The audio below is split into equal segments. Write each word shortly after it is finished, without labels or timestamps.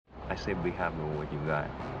I say be happy with what you got.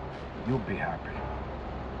 You'll be happy.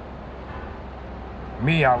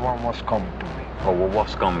 Me, I want what's coming to me. Oh, well,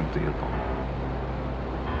 what's coming to you, Tom?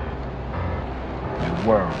 The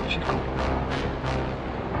world, Chico.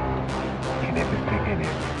 And everything in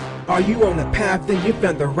it. Are you on the path, then you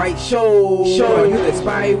found the right show? Are you the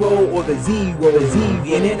spiral or the zero?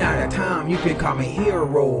 In and out of time, you can call me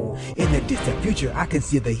hero. In the distant future, I can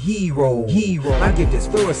see the hero. My gift is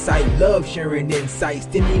foresight, love, sharing insight,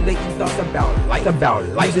 stimulating thoughts about life.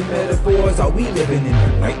 Using metaphors, are we living in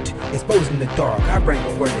the light? Exposing the dark, I bring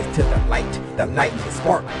awareness to the light and the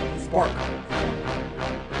spark.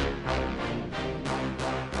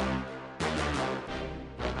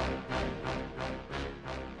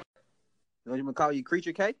 What you gonna call you,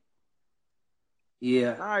 Creature K?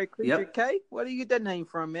 Yeah. All right, Creature K. Where do you get that name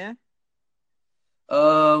from, man?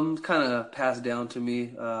 Kind of passed down to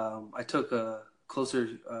me. I took a closer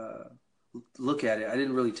look at it. I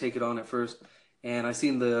didn't really take it on at first, and I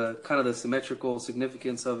seen the kind of the symmetrical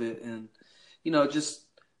significance of it, and just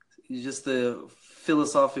the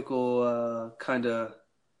philosophical kind of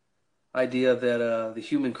idea that the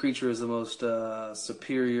human creature is the most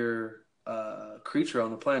superior creature on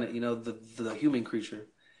the planet. The human creature,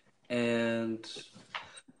 and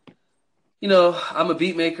I'm a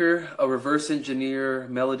beat maker, a reverse engineer,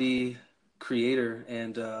 melody creator,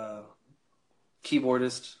 and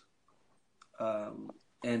keyboardist.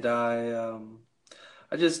 And I've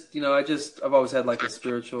always had like a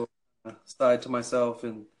spiritual side to myself,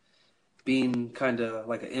 and being kind of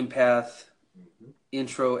like an empath,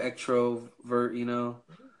 intro, extrovert,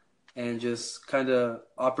 and just kind of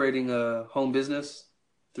operating a home business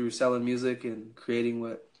through selling music and creating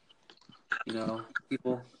what,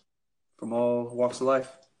 people from all walks of life.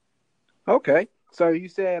 Okay. So you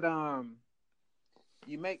said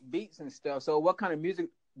you make beats and stuff. So what kind of music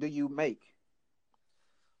do you make?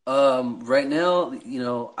 Right now,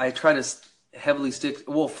 I try to heavily stick.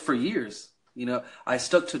 Well, for years, I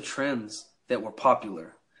stuck to trends that were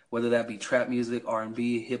popular, whether that be trap music,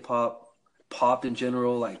 R&B, hip hop, pop in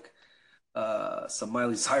general, like some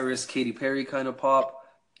Miley Cyrus, Katy Perry kind of pop,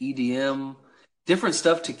 EDM, different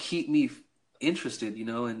stuff to keep me interested,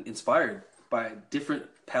 and inspired by different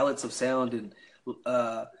palettes of sound and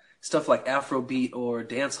stuff like Afrobeat or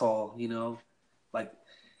dancehall, like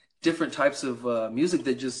different types of music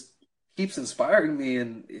that just keeps inspiring me,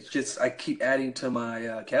 and it's just I keep adding to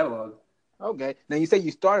my catalog. Okay. Now you say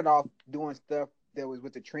you started off doing stuff that was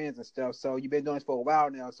with the trends and stuff. So you've been doing this for a while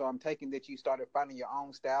now. So I'm taking that you started finding your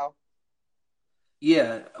own style.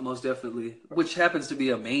 Yeah, most definitely. Which happens to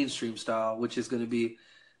be a mainstream style, which is going to be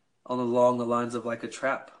along the lines of like a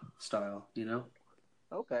trap style,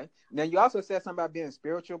 Okay. Now you also said something about being a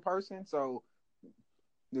spiritual person. So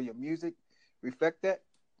do your music reflect that?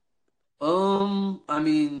 I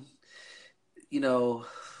mean,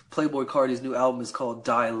 Playboy Cardi's new album is called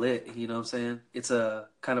Die Lit, you know what I'm saying? It's a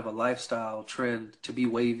kind of a lifestyle trend to be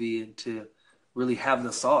wavy and to really have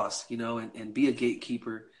the sauce, and be a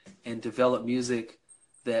gatekeeper and develop music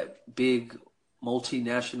that big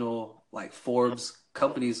multinational like Forbes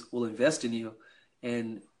companies will invest in you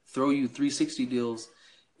and throw you 360 deals,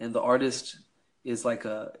 and the artist is like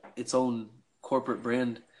its own corporate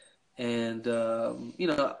brand. And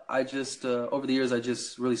I just over the years I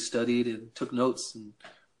just really studied and took notes and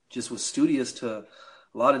just was studious to a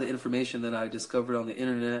lot of the information that I discovered on the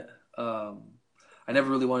internet. I never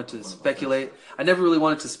really wanted to speculate. I never really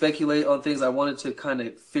wanted to speculate on things. I wanted to kind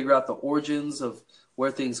of figure out the origins of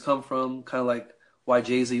where things come from, kind of like why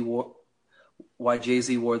Jay-Z wore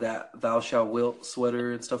that "Thou Shalt Wilt"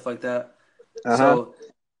 sweater and stuff like that. Uh-huh. So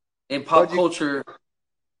in pop culture,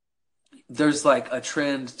 there's like a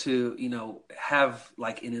trend to have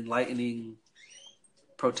like an enlightening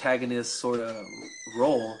protagonist sort of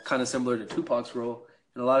role, kind of similar to Tupac's role,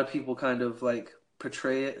 and a lot of people kind of like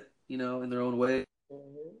portray it, in their own way.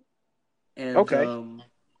 And okay.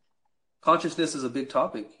 Consciousness is a big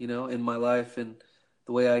topic, in my life and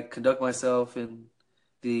the way I conduct myself and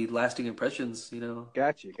the lasting impressions,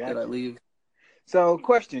 Gotcha. that I leave. So,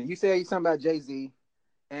 question: you said something about Jay-Z,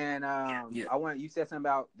 and Yeah. you said something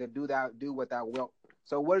about the do what thou wilt.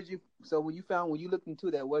 So, when you looked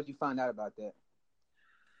into that, what did you find out about that?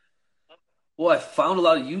 Well, I found a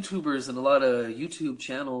lot of YouTubers and a lot of YouTube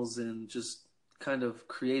channels and just kind of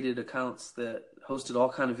created accounts that hosted all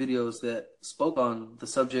kind of videos that spoke on the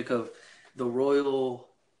subject of the royal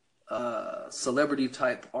celebrity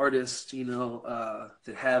type artists,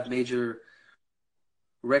 that have major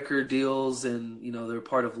record deals and, they're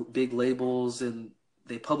part of big labels and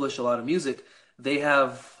they publish a lot of music. They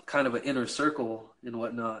have kind of an inner circle and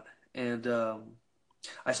whatnot. And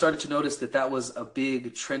I started to notice that that was a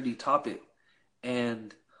big trendy topic,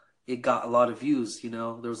 and it got a lot of views. There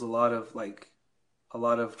was a lot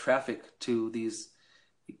of traffic to these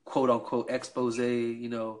quote unquote expose.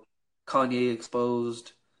 Kanye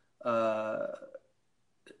exposed, uh,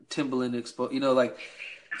 Timbaland exposed. Like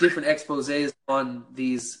different exposés on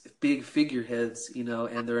these big figureheads.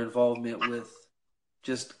 And their involvement with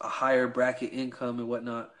just a higher bracket income and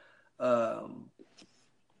whatnot. Um,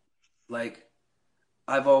 like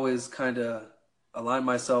I've always kind of aligned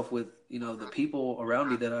myself with, the people around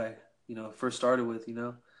me that I, first started with,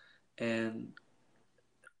 and,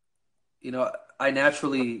 I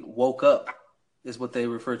naturally woke up is what they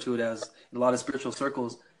refer to it as in a lot of spiritual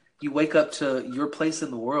circles. You wake up to your place in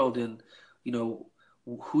the world and,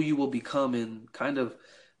 who you will become and kind of,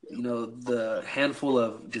 the handful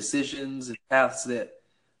of decisions and paths that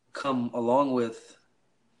come along with,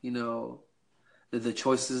 the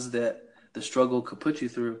choices that the struggle could put you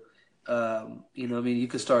through. You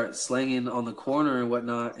could start slanging on the corner and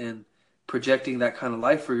whatnot and projecting that kind of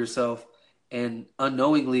life for yourself. And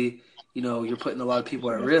unknowingly, you're putting a lot of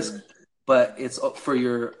people at risk, but it's up for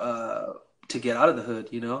your, to get out of the hood,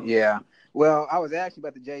 Yeah. Well, I was asking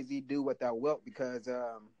about the Jay-Z Do What Thou Wilt because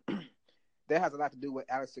that has a lot to do with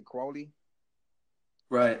Aleister Crowley.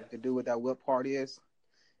 Right. The Do What Thou Wilt part is.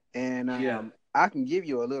 And Yeah. I can give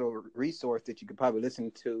you a little resource that you could probably listen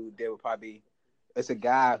to. There will probably, it's a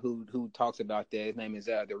guy who talks about that. His name is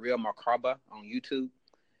The Real Makaba on YouTube.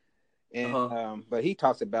 And but he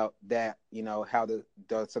talks about that, how the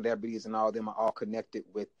celebrities and all of them are all connected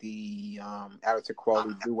with the Aleister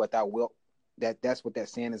Crowley Do What Thou Wilt. That's what that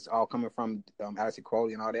saying is all coming from, Aleister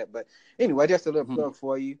Crowley and all that. But anyway, just a little plug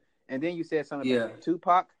for you. And then you said something about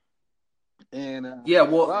Tupac. And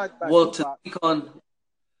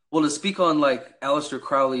to speak on like Aleister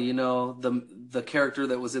Crowley, the character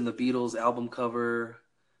that was in the Beatles album cover,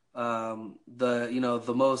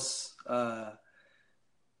 the most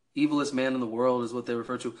evilest man in the world is what they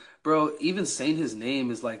refer to. Bro, even saying his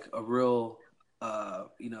name is like a real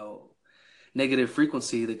negative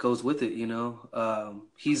frequency that goes with it,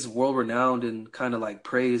 he's world renowned and kind of like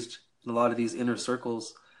praised in a lot of these inner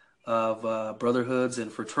circles of brotherhoods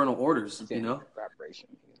and fraternal orders, Vibration.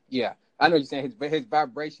 Yeah. I know you're saying his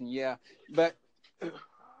vibration, yeah. But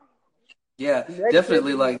yeah,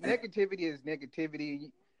 definitely like negativity is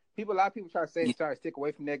negativity. A lot of people try to stick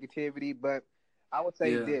away from negativity, but I would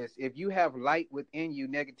say this: if you have light within you,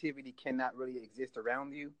 negativity cannot really exist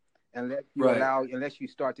around you unless you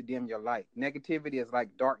start to dim your light. Negativity is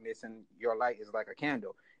like darkness, and your light is like a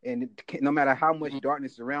candle. And no matter how much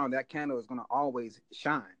darkness is around, that candle is going to always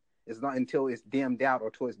shine. It's not until it's dimmed out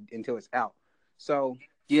or until it's out. So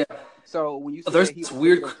yeah. So when you say there's this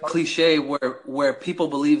weird cliche where people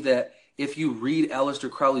believe that if you read Aleister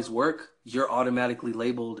Crowley's work, you're automatically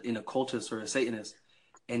labeled an occultist or a Satanist.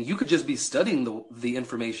 And you could just be studying the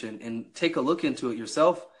information and take a look into it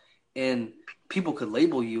yourself, and people could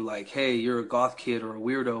label you like, hey, you're a goth kid or a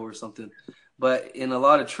weirdo or something. But in a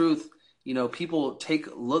lot of truth, people take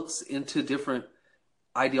looks into different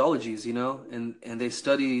ideologies, and they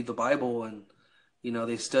study the Bible and,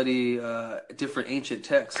 they study different ancient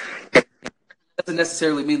texts. It doesn't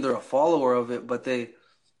necessarily mean they're a follower of it, but they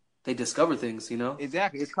discover things,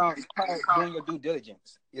 Exactly. It's called doing your due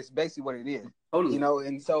diligence. It's basically what it is. Totally.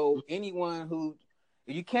 And so anyone who,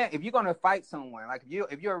 if you're going to fight someone, like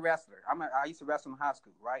if you're a wrestler, I used to wrestle in high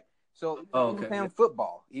school, right? So playing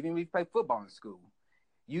football, even if you play football in school,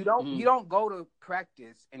 you don't go to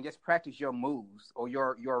practice and just practice your moves or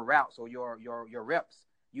your routes or your reps.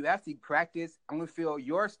 You actually practice. I'm going to feel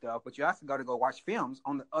your stuff, but you also got to go watch films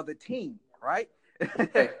on the other team, right?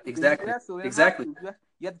 Exactly. Exactly.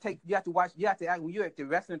 You have to watch. When you're at the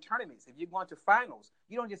wrestling tournaments, if you're going to finals,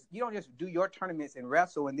 you don't just do your tournaments and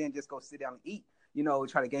wrestle and then just go sit down and eat.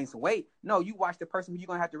 Try to gain some weight. No, you watch the person who you're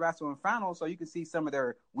gonna have to wrestle in finals, so you can see some of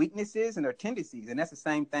their weaknesses and their tendencies. And that's the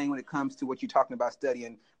same thing when it comes to what you're talking about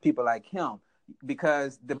studying people like him,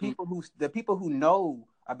 because the people who know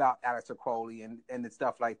about Aleister Crowley and the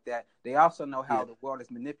stuff like that, they also know how the world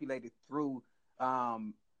is manipulated through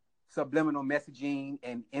subliminal messaging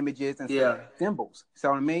and images and symbols. So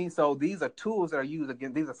what I mean? So these are tools that are used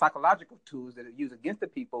against, these are psychological tools that are used against the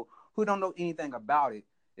people who don't know anything about it.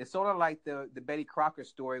 It's sort of like the Betty Crocker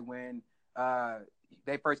story when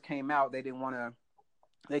they first came out,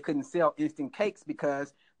 they couldn't sell instant cakes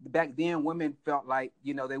because back then women felt like,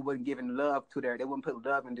 they wasn't giving love they wouldn't put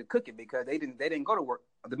love into cooking because they didn't go to work.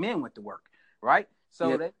 The men went to work, right?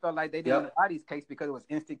 So they felt like they didn't buy these cakes because it was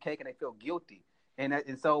instant cake and they felt guilty.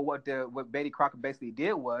 And so what Betty Crocker basically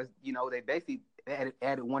did was, they basically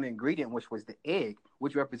added one ingredient, which was the egg,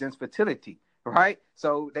 which represents fertility. right?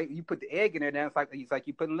 So you put the egg in there, and it's like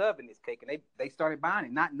you putting love in this cake, and they started buying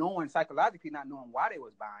it, not knowing psychologically, not knowing why they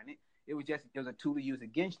was buying it. It was a tool to use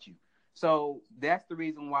against you. So that's the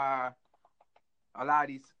reason why a lot of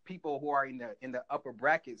these people who are in the upper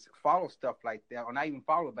brackets follow stuff like that, or not even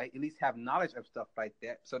follow, but at least have knowledge of stuff like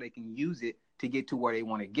that, so they can use it to get to where they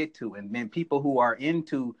want to get to. And then people who are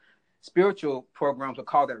into spiritual programs will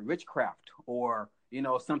call that witchcraft, or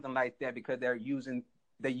something like that, because they're using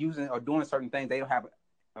or doing certain things they don't have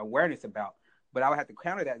awareness about. But I would have to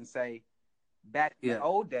counter that and say, back in the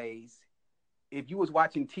old days, if you was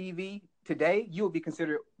watching TV today, you would be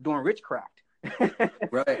considered doing witchcraft.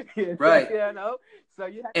 Right. So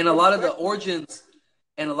you have and a lot of the origins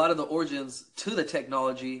to the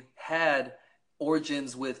technology had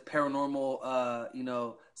origins with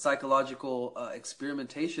paranormal, psychological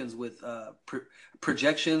experimentations with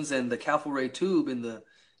projections, and the Calvary tube, and the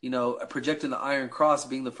projecting the Iron Cross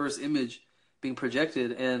being the first image being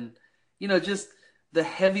projected, and just the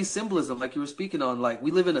heavy symbolism, like you were speaking on. Like,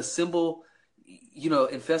 we live in a symbol,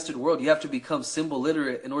 infested world. You have to become symbol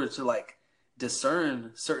literate in order to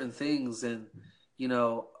discern certain things. And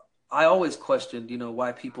I always questioned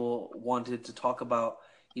why people wanted to talk about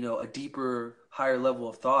a deeper, higher level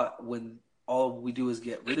of thought, when all we do is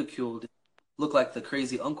get ridiculed, look like the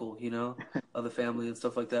crazy uncle of the family and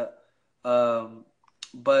stuff like that.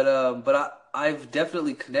 But I've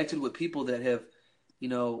definitely connected with people that have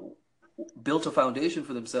built a foundation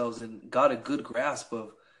for themselves and got a good grasp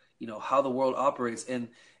of how the world operates. And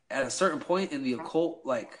at a certain point in the occult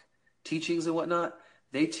teachings and whatnot,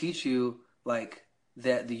 they teach you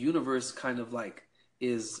that the universe kind of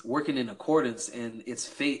is working in accordance, and it's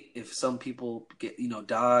fate if some people get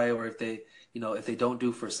die, or if they don't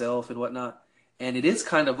do for self and whatnot. And it is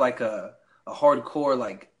kind of like a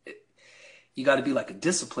hardcore, you got to be like a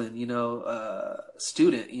disciplined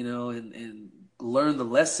student, and learn the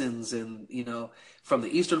lessons, and from the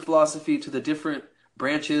Eastern philosophy to the different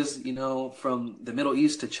branches, from the Middle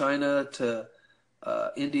East to China to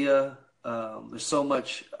India. There's so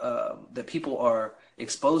much that people are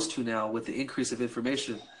exposed to now with the increase of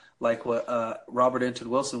information, like what Robert Anton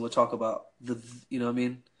Wilson would talk about,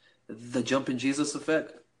 the jumping Jesus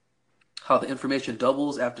effect, how the information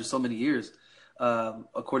doubles after so many years,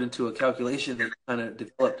 according to a calculation that kind of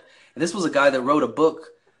developed. And this was a guy that wrote a book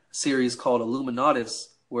series called Illuminatus,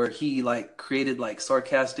 where he created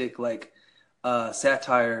sarcastic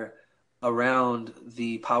satire around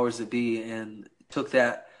the powers that be, and took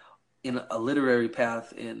that in a literary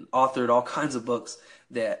path and authored all kinds of books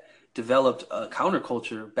that developed a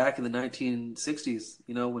counterculture back in the 1960s,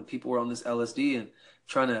 when people were on this LSD and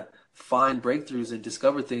trying to find breakthroughs and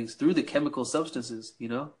discover things through the chemical substances,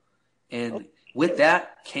 and with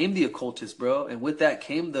that came the occultists, bro. And with that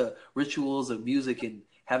came the rituals of music and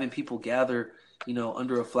having people gather,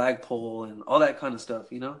 under a flagpole and all that kind of stuff,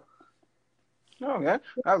 Oh, yeah.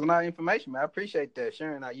 That was a lot of information, man. I appreciate that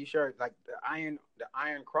sharing. You shared the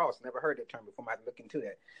Iron Cross. Never heard that term before. I had to look into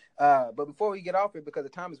that. But before we get off it, because the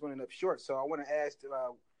time is running up short, so I want to ask.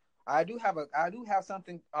 I do have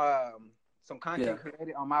something, some content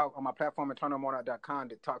created on my platform at eternalmonarch.com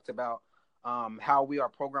that talks about how we are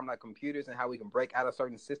programmed like computers and how we can break out of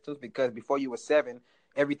certain systems. Because before you were 7,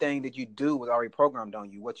 everything that you do was already programmed on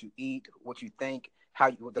you. What you eat, what you think,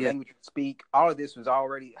 the language you speak, all of this was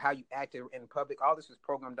already how you acted in public. All this was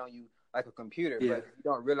programmed on you like a computer. Yeah. But you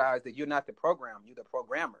don't realize that you're not the program, you're the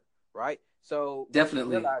programmer, right? So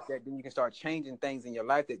definitely you realize that, then you can start changing things in your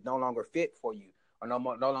life that no longer fit for you or no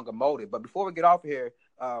longer molded. But before we get off here,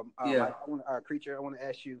 Creature, I want to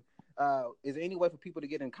ask you, is there any way for people to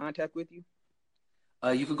get in contact with you?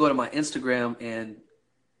 You could go to my Instagram and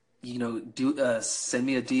send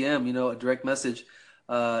me a DM, a direct message.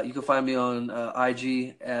 You can find me on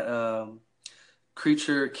IG at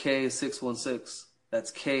Creature K616.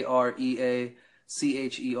 That's KREACHER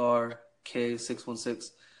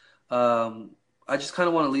K616. I just kind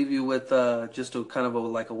of want to leave you with just a kind of a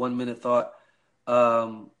 1-minute thought.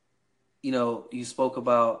 You spoke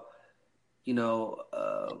about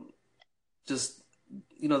just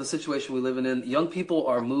the situation we're living in. Young people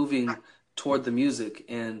are moving toward the music,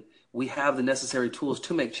 and we have the necessary tools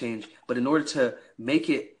to make change. But in order to make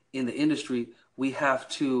it in the industry, we have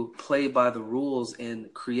to play by the rules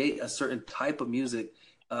and create a certain type of music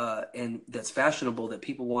and that's fashionable, that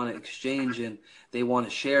people want to exchange and they want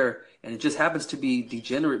to share. And it just happens to be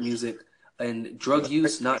degenerate music and drug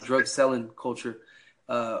use, not drug selling culture.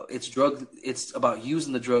 It's about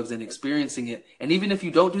using the drugs and experiencing it. And even if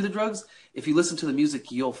you don't do the drugs, if you listen to the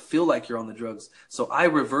music, you'll feel like you're on the drugs. So I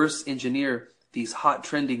reverse engineer these hot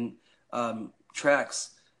trending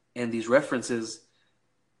tracks and these references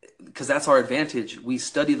because that's our advantage. We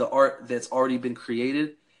study the art that's already been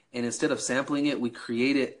created, and instead of sampling it, we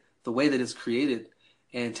create it the way that it's created.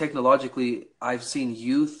 And technologically, I've seen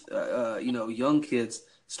youth, young kids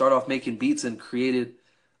start off making beats and created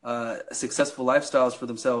successful lifestyles for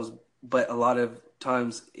themselves. But a lot of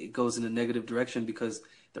times it goes in a negative direction because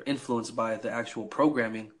they're influenced by the actual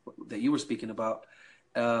programming that you were speaking about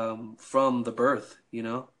from the birth,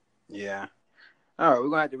 Yeah. All right, we're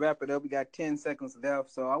going to have to wrap it up. We got 10 seconds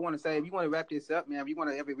left. So I want to say, if you want to wrap this up, man, if you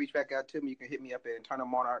want to ever reach back out to me, you can hit me up at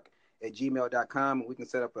internalmonarch@gmail.com, and we can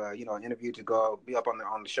set up an interview to go be up on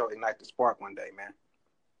the show, Ignite the Spark one day, man.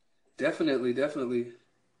 Definitely.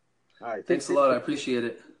 All right. Thanks a lot. I appreciate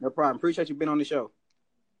it. No problem. Appreciate you being on the show.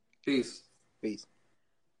 Peace. Peace.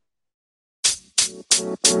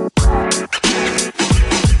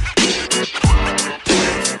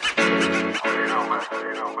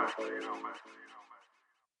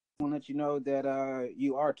 I want to let you know that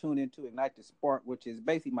you are tuned into Ignite the Spark, which is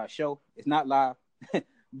basically my show. It's not live,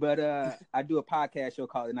 but I do a podcast show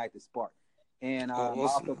called Ignite the Spark. And I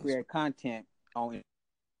also create content on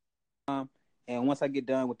and once I get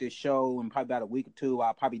done with this show in probably about a week or two,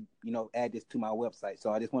 I'll probably, add this to my website.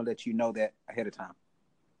 So I just want to let you know that ahead of time.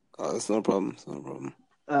 Oh, that's no problem. It's no problem.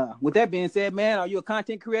 With that being said, man, are you a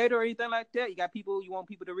content creator or anything like that? You want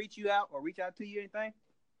people to reach you out or reach out to you or anything?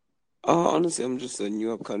 Honestly, I'm just a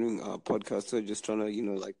new upcoming podcaster, just trying to,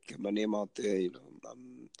 get my name out there.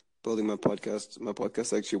 I'm building my podcast. My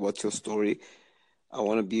podcast, actually, What's Your Story? I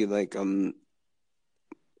want to be like a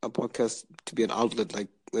podcast to be an outlet, like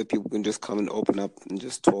where people can just come and open up and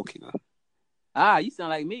just talk, You sound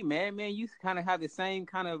like me, man. Man, you kind of have the same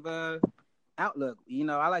kind of outlook.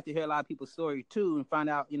 I like to hear a lot of people's story too and find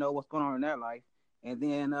out, what's going on in their life. And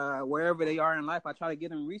then wherever they are in life, I try to give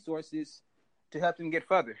them resources to help them get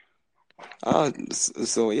further.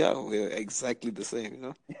 So yeah, we're exactly the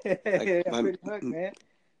same, Like pretty much, man.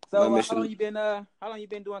 So how long you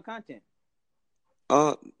been doing content?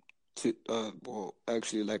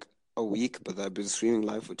 Actually like a week, but I've been streaming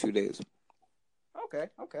live for 2 days. Okay.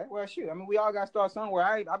 Well, shoot. I mean, we all got to start somewhere.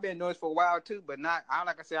 I've been doing this for a while too, but like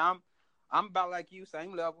I said, I'm about like you,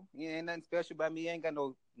 same level. Ain't nothing special about me. I ain't got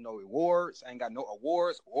no rewards. I ain't got no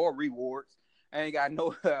awards or rewards. I ain't got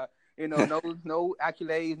no no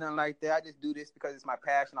accolades, nothing like that. I just do this because it's my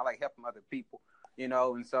passion. I like helping other people,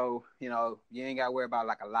 and so, you ain't got to worry about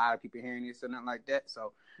like a lot of people hearing this or nothing like that.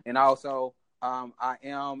 So, and also, I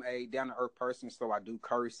am a down-to-earth person, so I do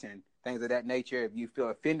curse and things of that nature. If you feel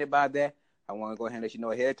offended by that, I want to go ahead and let you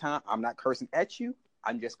know ahead of time. I'm not cursing at you.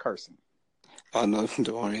 I'm just cursing. Oh, no,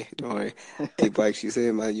 don't worry. People actually say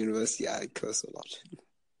in my university, I curse a lot.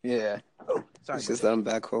 Yeah. Oh, sorry. It's just that I'm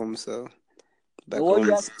back home, so home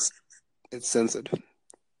it's censored.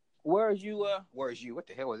 Where is you? What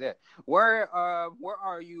the hell was that? Where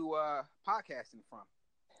are you podcasting from?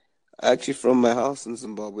 Actually, from my house in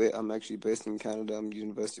Zimbabwe. I'm actually based in Canada. I'm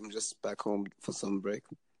university. I'm just back home for some break.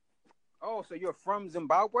 Oh, so you're from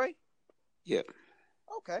Zimbabwe? Yeah.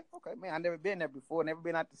 Okay, man. I've never been there before. Never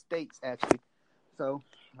been out the States, actually. So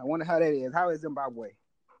I wonder how that is. How is Zimbabwe?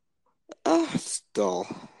 Still,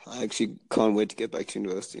 I actually can't wait to get back to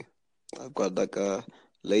university. I've got like a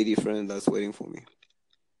lady friend that's waiting for me.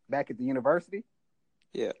 Back at the university?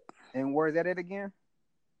 Yeah. And where's that at again?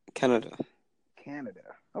 Canada.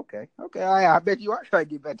 Okay. I bet you are trying to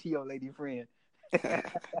get back to your lady friend.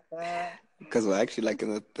 Because we're actually like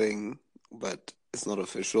in a thing, but it's not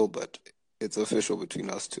official, but it's official between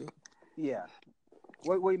us two. Yeah.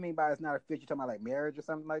 What do you mean by it's not official? You talking about like marriage or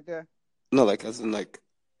something like that? No, like as in like,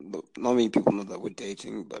 not many people know that we're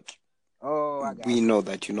dating, but we know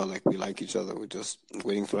that, like we like each other. We're just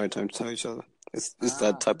waiting for our time to tell each other. It's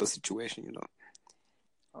that type of situation,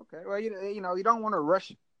 Okay. Well, you don't want to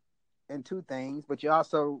rush into things, but you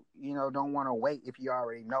also, don't want to wait if you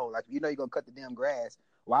already know. Like, you're going to cut the damn grass.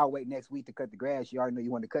 Why wait next week to cut the grass? You already know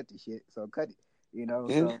you want to cut the shit, so cut it. Yeah.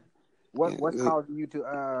 So what's causing you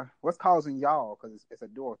to what's causing y'all, because it's a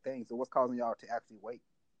dual thing, so what's causing y'all to actually wait?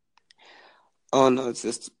 Oh no, it's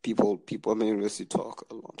just people at my university talk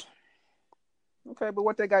a lot. Okay, but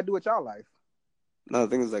what they got to do with y'all life? No, the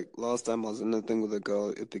thing is, like, last time I was in a thing with a girl,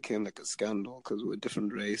 it became like a scandal because we're a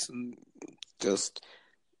different race and just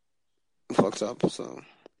fucked up. So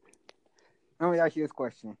let me ask you this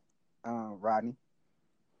question, Rodney.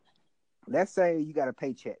 Let's say you got a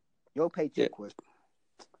paycheck. Your paycheck was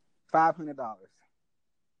 $500.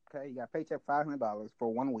 Okay, you got a paycheck $500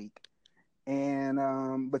 for 1 week,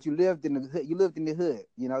 and but you lived in the hood. You lived in the hood.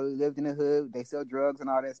 You lived in the hood. They sell drugs and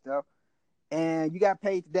all that stuff. And you got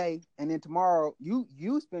paid today, and then tomorrow you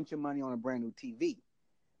spent your money on a brand new TV.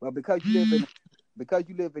 Well, because you live because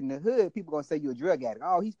you live in the hood, people gonna say you're a drug addict.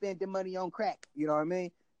 Oh, he spent the money on crack. You know what I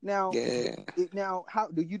mean? Now, Yeah. now, how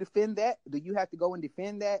do you defend that? Do you have to go and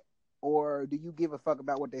defend that, or do you give a fuck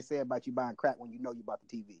about what they say about you buying crack when you know you bought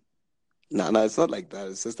the TV? No, it's not like that.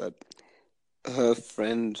 It's just that her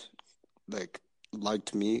friend like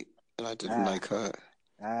liked me and I didn't like her.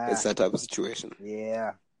 It's that type of situation.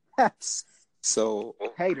 Yeah. So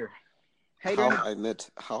Hater. how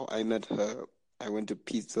I met her, I went to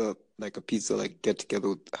pizza like get together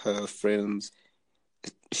with her friends.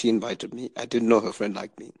 She invited me. I didn't know her friend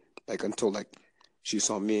liked me, like until like she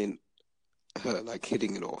saw me and her like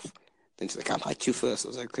hitting it off. Then she's like, I liked you first. I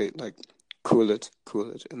was like, okay, like cool it.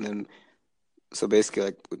 And then so basically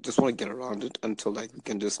like we just want to get around it until like we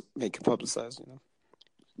can just make it publicized, you know.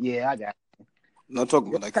 Yeah, I got it. Not talking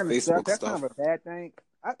about like Facebook That's stuff. kind of a bad thing.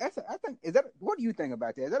 I think is that. What do you think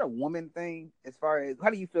about that? Is that a woman thing? As far as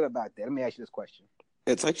how do you feel about that? Let me ask you this question.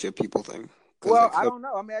 It's actually a people thing. 'Cause, Well, like, I don't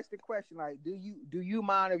know. I'm gonna ask the question. Like, do you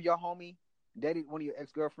mind if your homie dated one of your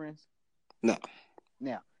ex-girlfriends? No.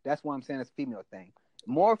 Now, that's what I'm saying. It's a female thing.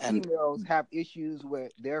 More And- females have issues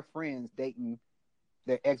with their friends dating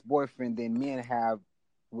their ex-boyfriend than men have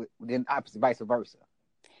than opposite, vice versa.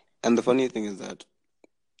 And the funny thing is that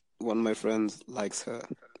one of my friends likes her,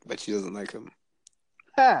 but she doesn't like him.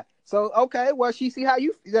 Ha. So okay, well, she see how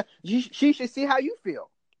she should see how you feel.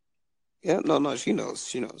 Yeah, no, she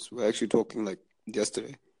knows. We're actually talking like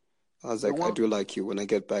yesterday. I was like, I do like you. When I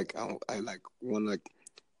get back, I like want to like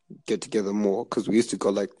get together more because we used to go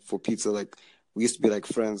like for pizza. Like we used to be like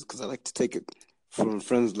friends because I like to take it from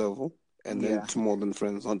friends level and then to more than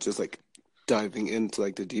friends, not just like diving into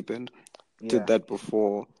like the deep end. Yeah. Did that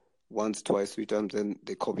before once, twice, 3 times, and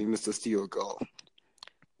they call me Mr. Steel Girl.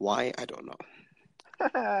 Why? I don't know.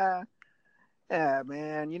 Yeah,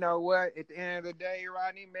 man. You know what? At the end of the day,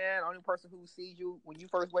 Rodney, man, only person who sees you when you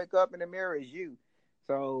first wake up in the mirror is you.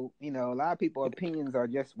 So, you know, a lot of people's opinions are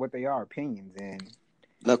just what they are, opinions. And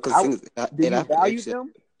no, because do you value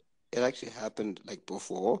them? It actually happened like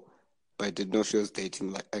before, but I didn't know she was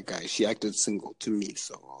dating like a guy. She acted single to me,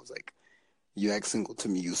 so I was like, "You act single to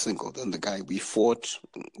me, you single." Then the guy, we fought.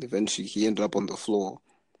 Eventually, he ended up on the floor.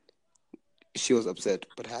 She was upset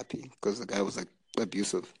but happy because the guy was like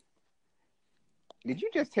abusive. Did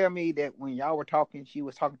you just tell me that when y'all were talking, she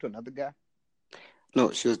was talking to another guy?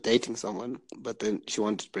 No, she was dating someone, but then she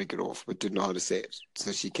wanted to break it off, but didn't know how to say it.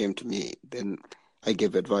 So she came to me. Then I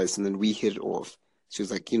gave advice, and then we hit it off. She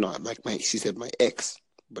was like, you know, like she said my ex,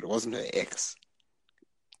 but it wasn't her ex.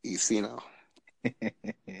 You see now.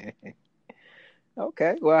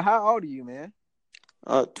 Okay. Well, how old are you, man?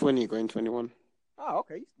 20, going 21. Oh,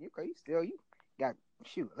 okay. You got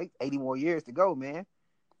like 80 more years to go, man.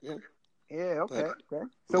 Yeah. Yeah. Okay. But, okay.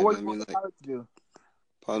 So what are you going to college to do?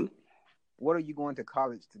 Pardon? What are you going to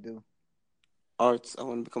college to do? Arts. I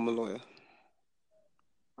want to become a lawyer.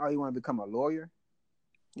 Oh, you want to become a lawyer?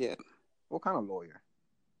 Yeah. What kind of lawyer?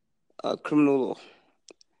 Criminal law.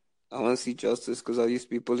 I want to see justice because I used to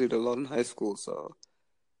be bullied a lot in high school. So.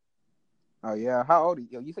 Oh yeah. How old are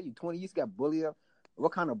you? You said you're 20. You just got bullied.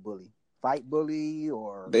 What kind of bully? Fight bully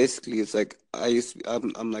or? Basically, it's like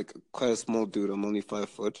I'm like quite a small dude. I'm only 5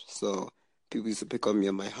 foot, so people used to pick on me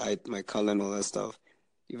and my height, my color, and all that stuff.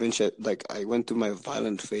 Eventually, like I went through my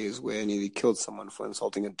violent phase where I nearly killed someone for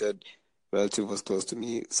insulting a dead relative was close to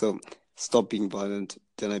me. So stopped being violent.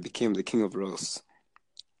 Then I became the king of roasts.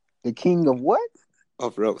 The king of what?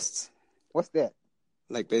 Of roasts. What's that?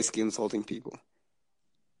 Like basically insulting people.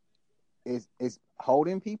 Is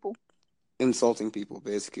holding people? Insulting people,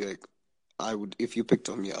 basically. Like I would, if you picked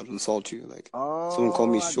on me, I'd insult you. Like someone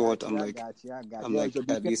called me short, I'm like,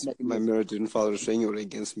 at least my mirror didn't file a restraining order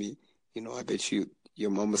against me. You know, I bet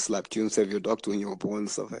your mama slapped you instead of your doctor when you were born and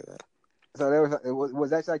stuff like that. So there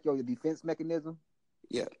was that like your defense mechanism?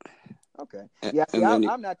 Yeah. Okay. Yeah. See,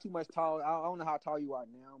 I'm not too much tall. I don't know how tall you are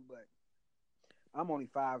now, but I'm only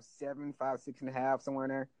 5'7", 5'6.5", somewhere in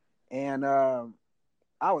there. And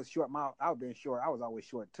I was short. I've been short. I was always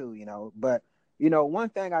short too, you know. But you know, one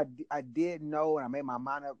thing I did know and I made my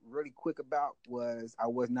mind up really quick about was I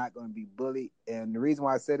was not going to be bullied. And the reason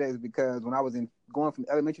why I said that is because when I was going from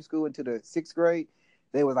elementary school into the 6th grade,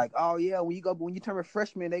 they was like, "Oh yeah, when you turn a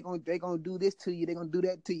freshman, they gonna do this to you, they gonna do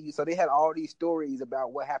that to you." So they had all these stories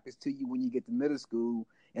about what happens to you when you get to middle school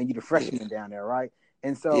and you're the freshman down there, right?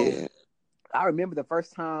 And so I remember the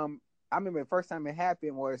first time it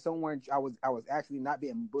happened was someone I was actually not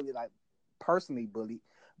being bullied, like personally bullied,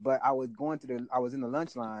 but I was in the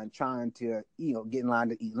lunch line trying to get in line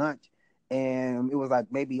to eat lunch, and it was like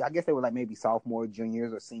maybe I guess they were like maybe sophomore,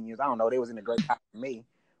 juniors, or seniors. I don't know. They was in a great time for me.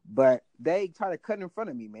 But they try to cut in front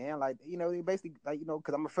of me, man. Like, they basically, like,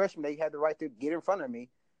 because I'm a freshman, they had the right to get in front of me.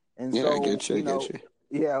 And Yeah, I so, get you. I get you.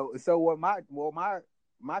 yeah. So what my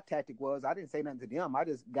tactic was, I didn't say nothing to them. I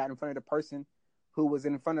just got in front of the person who was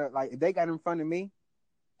in front of, like, if they got in front of me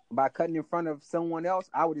by cutting in front of someone else,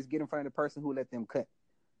 I would just get in front of the person who let them cut.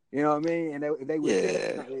 You know what I mean? And if they would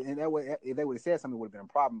Yeah. if they would have said something, it would have been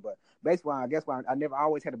a problem. But basically, I guess I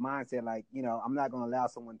always had a mindset like, I'm not going to allow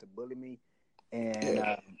someone to bully me,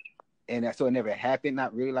 and so it never happened.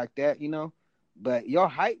 Not really like that, But your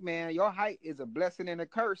height, man, is a blessing and a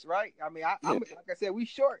curse, right? I mean, I'm like I said, we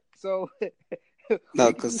short, so No,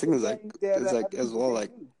 we can because do thing some is like, things that it's like other as people well, can't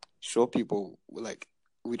like do. short people, like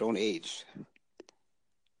we don't age.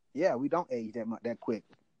 Yeah, we don't age that quick.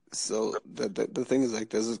 So the thing is like,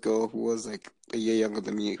 there's this girl who was like a year younger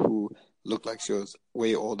than me who looked like she was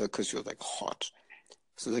way older because she was like hot.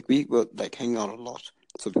 So like we were like hanging out a lot.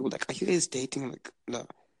 So people were like, "Are you guys dating?" I'm like, no.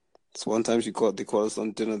 So one time they called us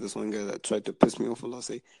on dinner. This one guy that tried to piss me off a lot,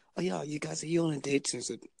 say, "Oh yeah, you guys, are you on a date?" And I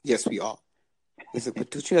said, "Yes, we are." He said,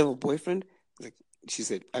 "But don't you have a boyfriend?" Like, she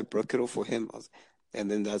said, "I broke it off for him."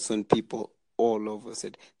 And then that's when people all over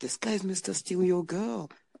said, "This guy's Mr. Steal Your Girl,"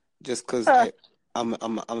 just because I'm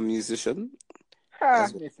a musician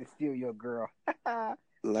as well. Mr. Steal Your Girl.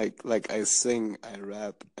 Like I sing, I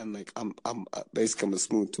rap, and like I'm basically I'm a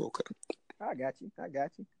smooth talker. I got you.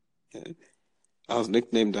 Yeah. I was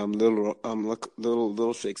nicknamed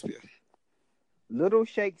little Shakespeare. Little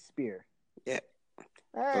Shakespeare. Yeah.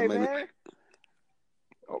 Hey, man.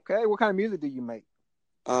 Okay, what kind of music do you make?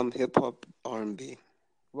 Hip hop, R&B.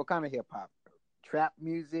 What kind of hip hop? Trap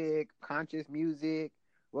music, conscious music.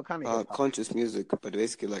 What kind of hip hop? Conscious music, but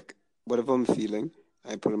basically like whatever I'm feeling,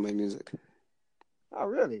 I put in my music. Oh,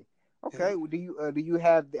 really? Okay. Yeah. Do you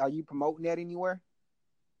have? Are you promoting that anywhere?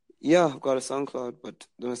 Yeah, I've got a SoundCloud, but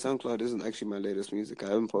my SoundCloud isn't actually my latest music. I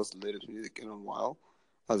haven't posted latest music in a while.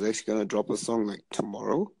 I was actually gonna drop a song like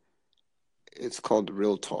tomorrow. It's called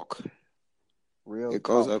Real Talk. It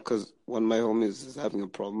goes out because one of my homies is having a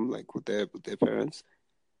problem like with their parents.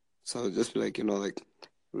 So I'll just be like, like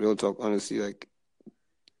real talk, honestly, like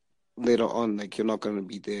later on, like you're not gonna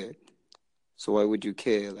be there. So why would you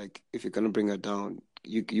care? Like if you're gonna bring her down,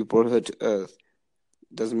 you brought her to earth.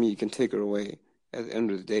 Doesn't mean you can take her away. At the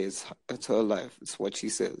end of the day, it's her life. It's what she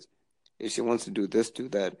says. If she wants to do this, do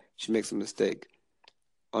that, she makes a mistake.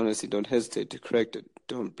 Honestly, don't hesitate to correct it.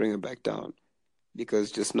 Don't bring her back down.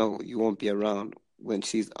 Because just know you won't be around when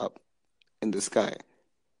she's up in the sky.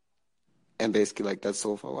 And basically, like, that's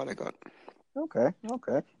so far what I got. Okay.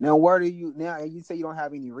 Now, you say you don't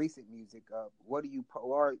have any recent music. What do you,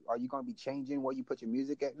 or are you going to be changing where you put your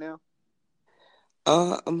music at now?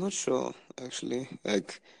 I'm not sure, actually.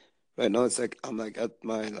 Like, right now, it's like, I'm like at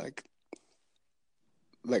my,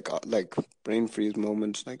 like brain freeze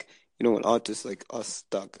moment. Like, when artists like are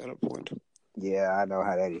stuck at a point. Yeah, I know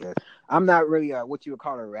how that is. I'm not really what you would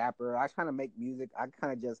call a rapper. I kind of make music. I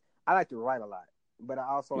like to write a lot, but I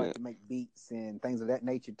also like to make beats and things of that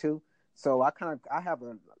nature too. So I have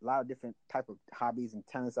a lot of different type of hobbies and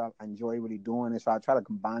talents I enjoy really doing, and so I try to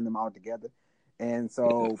combine them all together. And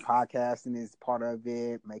so podcasting is part of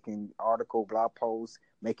it, making blog posts,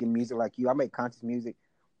 making music like you. I make conscious music.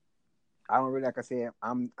 I don't really, like I said,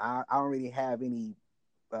 I don't really have any.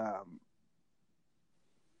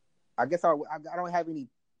 I guess I don't have any.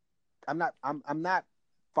 I'm not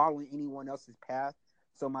following anyone else's path,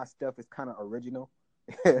 so my stuff is kind of original.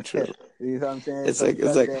 True. You know what I'm saying? It's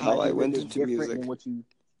like how I went into music. Than what you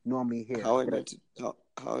normally hear. How I went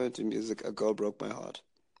into music. A girl broke my heart.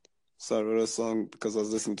 So I wrote a song because I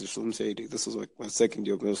was listening to Slim Shady. This was like my second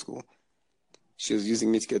year of middle school. She was using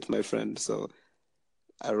me to get to my friend, so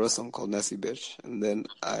I wrote a song called Nasty Bitch, and then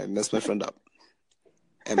I messed my friend up.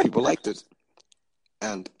 And people liked it.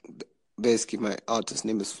 And basically my artist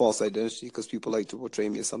name is False Identity because people like to portray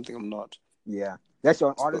me as something I'm not. Yeah. That's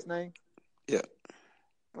your artist name? Yeah.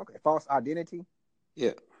 Okay. False Identity?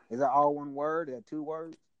 Yeah. Is that all one word? Is that 2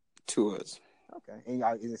 words? 2 words. Okay. And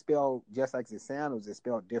is it spelled just like it sounds, or is it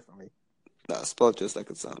spelled differently? Nah, spelled just like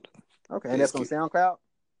it sounds. Okay. And that's on SoundCloud?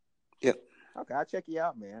 Yeah. Okay. I'll check you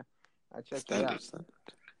out, man. Standard.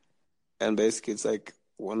 And basically it's like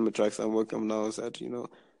one of the tracks I'm working on now is that,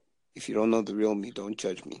 if you don't know the real me, don't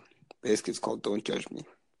judge me. Basically, it's called Don't Judge Me.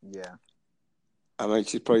 Yeah. I'm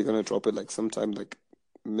actually probably going to drop it like sometime like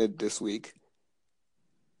mid this week.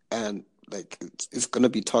 And like it's going to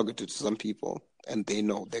be targeted to some people. And they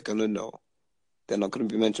know. They're going to know. They're not going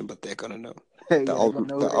to be mentioned, but they're going to know. The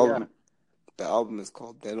album is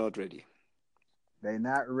called They're Not Ready. They're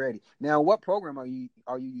Not Ready. Now, what program are you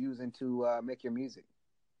using to make your music?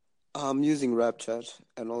 I'm using RapChat,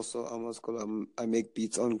 and also I make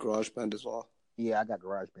beats on GarageBand as well. Yeah, I got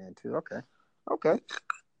GarageBand too. Okay,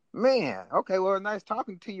 man. Okay, well, nice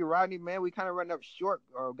talking to you, Rodney. Man, we kind of running up short,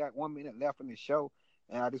 or got 1 minute left in the show,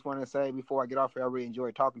 and I just want to say before I get off here, I really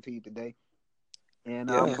enjoyed talking to you today. And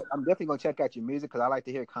Yeah, I'm definitely gonna check out your music because I like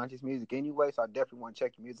to hear conscious music anyway. So I definitely want to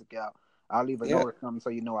check your music out. I'll leave a yeah, note or something so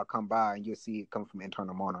you know I come by and you'll see it come from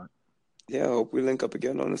Internal Monarch. yeah. I hope we link up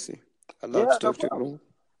again. Honestly, I'd love Yeah, to no talk to problem. you.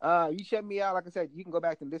 You check me out. Like I said, you can go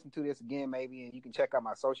back and listen to this again, maybe, and you can check out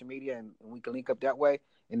my social media, and we can link up that way,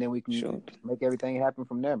 and then we can Sure. make everything happen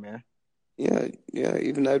from there, man. Yeah, yeah.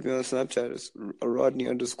 Even add me on Snapchat. It's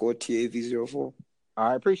Rodney_TAV04.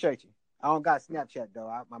 I appreciate you. I don't got Snapchat though.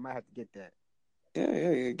 I might have to get that.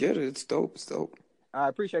 Yeah. Get it. It's dope. It's dope. I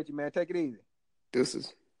appreciate you, man. Take it easy.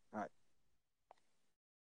 Deuces. All right.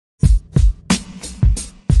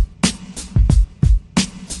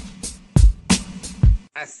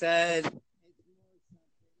 I said,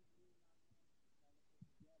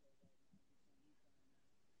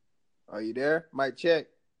 Are you there? Mic check.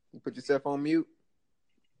 You put yourself on mute.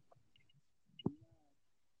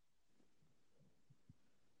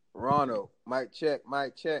 Ronald, mic check.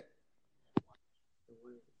 Mic check.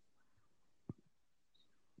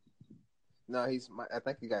 No, I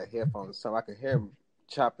think he got headphones, so I can hear him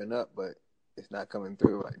chopping up, but it's not coming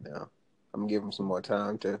through right now. I'm gonna give him some more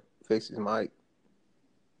time to fix his mic.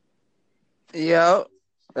 yo,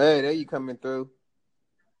 Hey, there you coming through.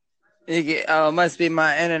 it must be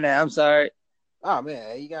my internet. I'm sorry. Oh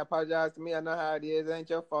man, you gotta apologize to me. I know how it is. It ain't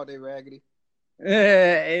your fault they raggedy.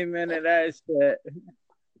 Amen to that shit.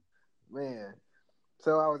 Man.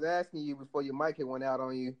 So I was asking you before your mic had went out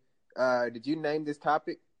on you, did you name this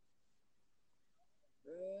topic?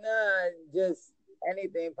 Nah, just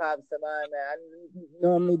anything pops to mind, man. I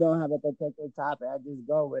normally don't have a particular topic. I just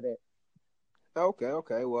go with it.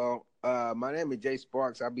 Okay. Well, my name is Jay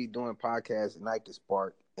Sparks. I'll be doing podcasts at Night to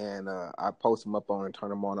Spark, and I post them up on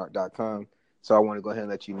internalmonarch.com. So I want to go ahead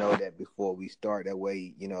and let you know that before we start. That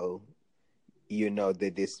way, you know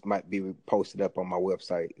that this might be posted up on my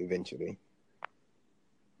website eventually.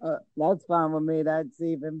 That's fine with me. That's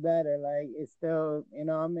even better. Like, it's still,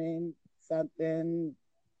 something.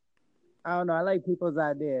 I don't know. I like people's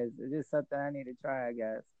ideas. It's just something I need to try, I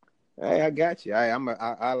guess. Hey, I got you. I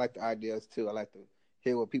like the ideas too. I like to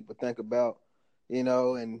hear what people think about, and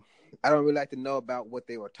I don't really like to know about what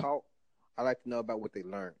they were taught. I like to know about what they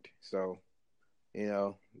learned. So,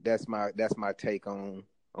 that's my take on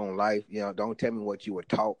life. Don't tell me what you were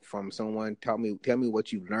taught from someone. Tell me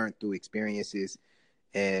what you learned through experiences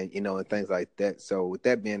and and things like that. So with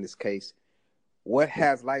that being this case, what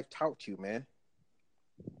has life taught you, man?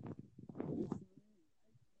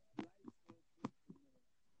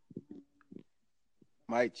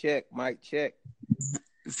 Mic check.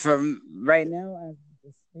 From right now, as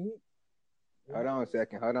we speak. Hold on a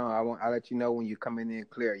second. Hold on. I'll let you know when you're coming in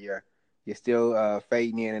clear. You're still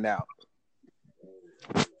fading in and out.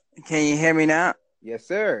 Can you hear me now? Yes,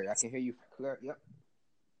 sir. I can hear you clear. Yep.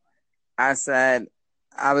 I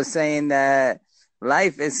was saying that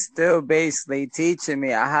life is still basically teaching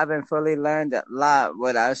me. I haven't fully learned a lot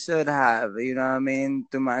what I should have. You know what I mean?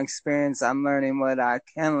 Through my experience, I'm learning what I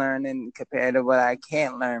can learn and compared to what I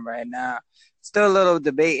can't learn right now. Still a little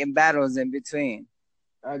debate and battles in between.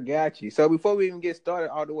 I got you. So before we even get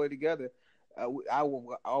started all the way together, I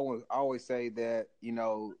will always say that,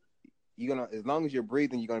 you're gonna, as long as you're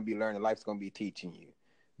breathing, you're gonna be learning. Life's gonna be teaching you.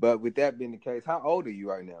 But with that being the case, how old are you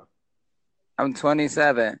right now? I'm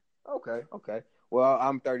 27. Okay. Well,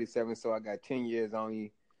 I'm 37, so I got 10 years on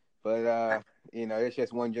you. But it's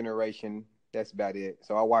just one generation. That's about it.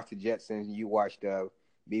 So I watched the Jetsons, and you watched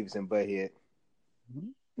Beavis and Butthead.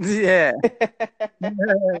 Yeah.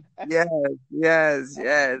 Yes.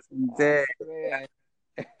 Man.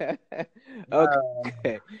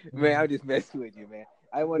 Okay. Man, I'm just messing with you, man.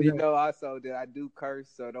 I want you to know also that I do curse,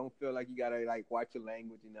 so don't feel like you gotta watch your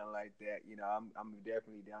language and nothing like that. I'm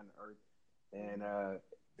definitely down to earth, and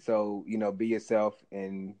so be yourself,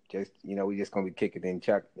 and just we just gonna be kicking and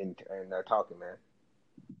talking, man.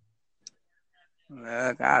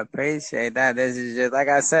 Look, I appreciate that. This is just, like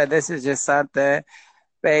I said, this is just something,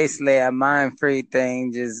 basically a mind-free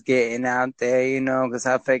thing, just getting out there, because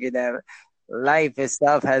I figured that life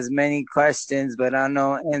itself has many questions, but I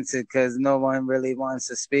no answer because no one really wants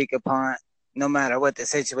to speak upon, no matter what the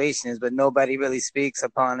situation is, but nobody really speaks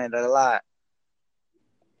upon it a lot.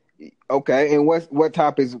 Okay, and what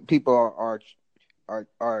topics people are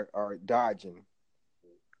dodging?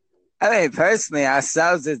 I mean, personally,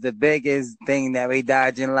 ourselves is the biggest thing that we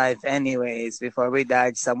dodge in life anyways, before we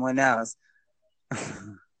dodge someone else.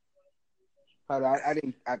 Hold on, I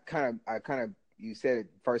didn't. I kind of. You said it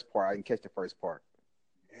first part. I didn't catch the first part.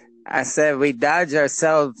 I said we dodge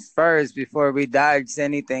ourselves first before we dodge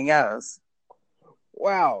anything else.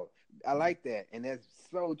 Wow, I like that, and that's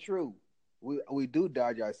so true. We do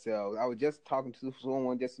dodge ourselves. I was just talking to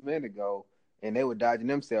someone just a minute ago, and they were dodging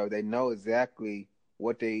themselves. They know exactly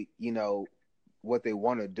what they what they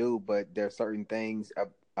want to do, but there are certain things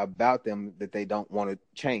about them that they don't want to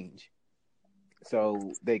change,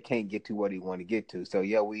 so they can't get to what they want to get to. So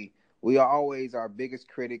yeah, we are always our biggest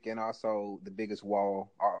critic and also the biggest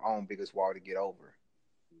wall, our own biggest wall to get over.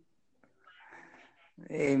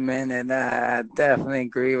 Amen, and I definitely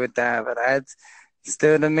agree with that. But that's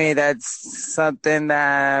still, to me, that's something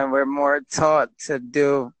that we're more taught to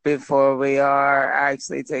do before we are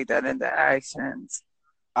actually take that into actions.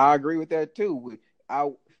 I agree with that too.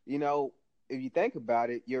 If you think about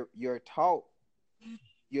it, you're taught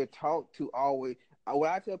to always. What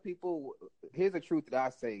I tell people, here's a truth that I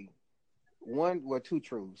say. Two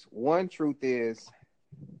truths. One truth is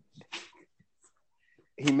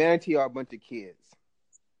humanity are a bunch of kids.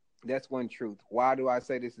 That's one truth. Why do I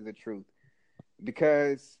say this is a truth?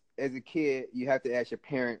 Because as a kid, you have to ask your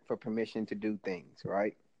parent for permission to do things,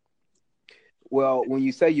 right? Well, when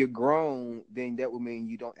you say you're grown, then that would mean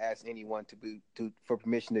you don't ask anyone for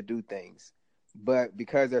permission to do things. But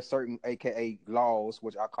because there's certain AKA laws,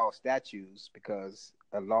 which I call statutes, because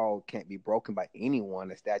a law can't be broken by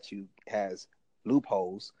anyone, a statute has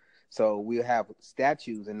loopholes. So we have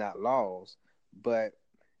statutes and not laws. But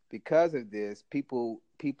because of this, people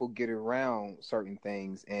get around certain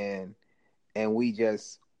things, and we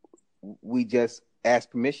just ask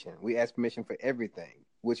permission. We ask permission for everything,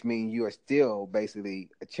 which means you are still basically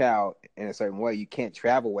a child in a certain way. You can't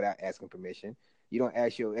travel without asking permission. You don't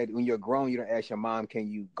ask when you're grown, you don't ask your mom, can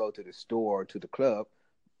you go to the store or to the club?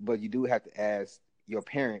 But you do have to ask your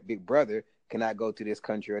parent, big brother, can I go to this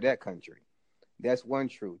country or that country? That's one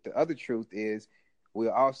truth. The other truth is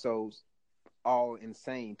we're also all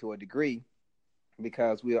insane to a degree,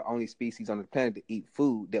 because we are only species on the planet to eat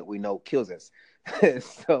food that we know kills us.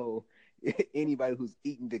 So anybody who's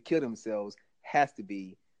eating to kill themselves has to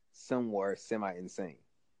be somewhere semi-insane.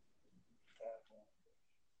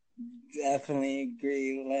 Definitely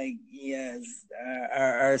agree. Like, yes,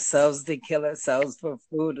 ourselves to kill ourselves for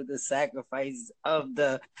food, or the sacrifice of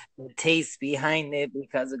the taste behind it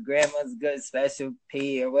because of grandma's good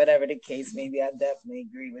specialty or whatever the case may be. I definitely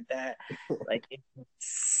agree with that. Like, it's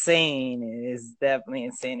insane. It is definitely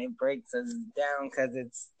insane. It breaks us down because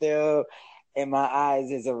it's still, in my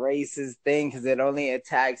eyes, is a racist thing because it only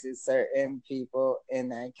attacks certain people in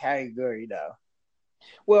that category, though.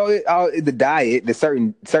 Well, the diet, the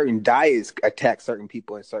certain diets attack certain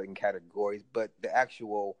people in certain categories, but the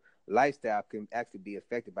actual lifestyle can actually be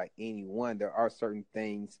affected by anyone. There are certain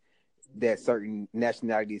things that certain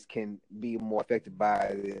nationalities can be more affected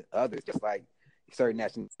by than others, just like certain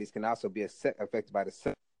nationalities can also be affected by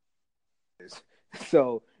the others.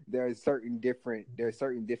 So there are certain different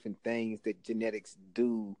things that genetics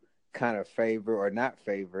do kind of favor or not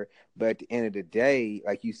favor, but at the end of the day,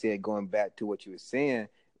 like you said, going back to what you were saying,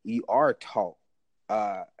 you are taught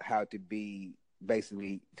how to be,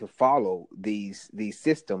 basically to follow these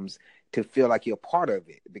systems, to feel like you're part of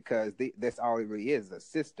it, because that's all it really is, a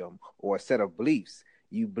system or a set of beliefs.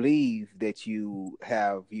 You believe that you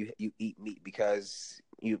eat meat because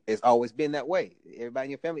it's always been that way. Everybody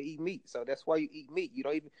in your family eat meat, so that's why you eat meat. You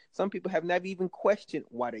don't even. Some people have never even questioned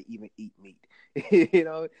why they even eat meat.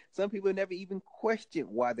 Some people never even question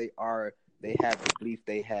why they have the belief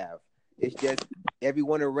they have. It's just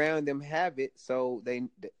everyone around them have it, so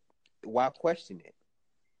why question it?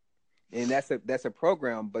 And that's a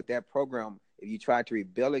program, but that program, if you try to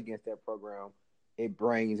rebel against that program, it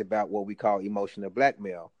brings about what we call emotional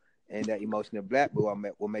blackmail. And that emotional blackmail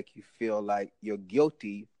will make you feel like you're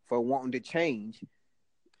guilty for wanting to change,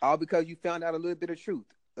 all because you found out a little bit of truth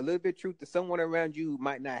that someone around you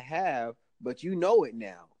might not have, but you know it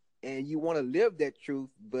now, and you want to live that truth,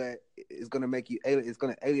 but it's going to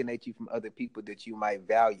alienate you from other people that you might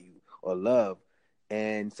value or love,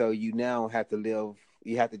 and so you now have to live.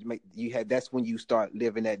 That's when you start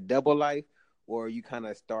living that double life, or you kind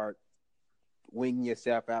of start winging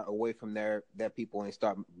yourself out away from that people and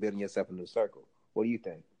start building yourself a new circle. What do you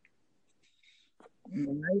think?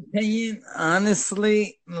 In my opinion,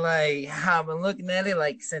 honestly, like how I've been looking at it,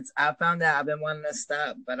 like since I found out, I've been wanting to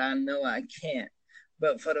stop, but I know I can't.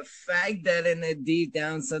 But for the fact that in the deep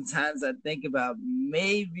down, sometimes I think about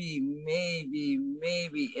maybe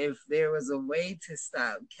if there was a way to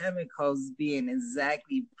stop chemicals being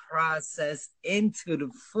exactly processed into the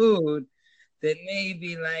food, then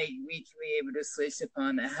maybe like we can be able to switch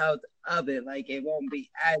upon the health of it. Like it won't be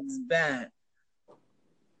as bad.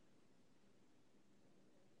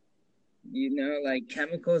 You know, like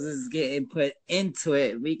chemicals is getting put into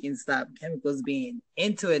it. We can stop chemicals being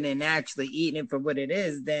into it and actually eating it for what it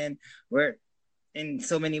is. Then we're in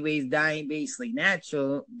so many ways dying basically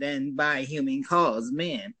natural than by human cause,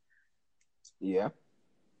 man. Yeah.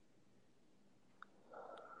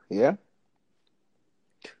 Yeah.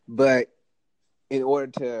 But in order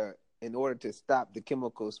to stop the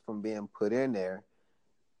chemicals from being put in there,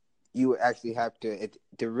 you would actually have to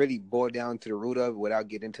really boil down to the root of it without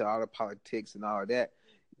getting into all the politics and all of that.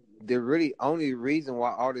 The really only reason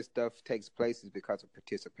why all this stuff takes place is because of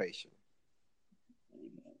participation.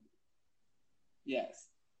 Yes.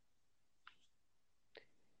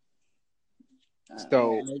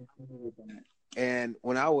 So, and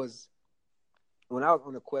when I was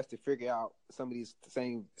on a quest to figure out some of these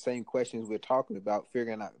same questions we're talking about,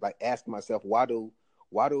 figuring out, like asking myself, why do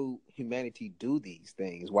humanity do these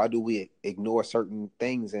things? Why do we ignore certain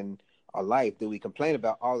things in our life that we complain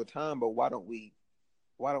about all the time? But why don't we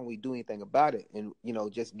do anything about it? And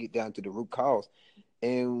just get down to the root cause.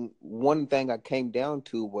 And one thing I came down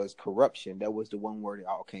to was corruption. That was the one word it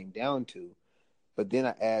all came down to. But then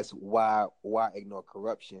I asked why ignore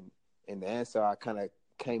corruption, and the answer I kind of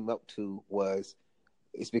came up to was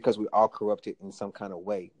it's because we all corrupted in some kind of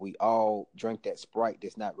way. We all drink that Sprite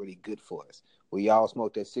that's not really good for us. We all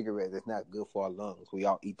smoke that cigarette that's not good for our lungs. We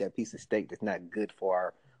all eat that piece of steak that's not good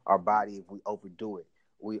for our body if we overdo it.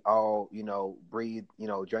 We all, breathe,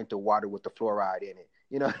 drink the water with the fluoride in it.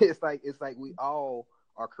 It's like we all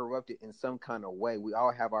are corrupted in some kind of way. We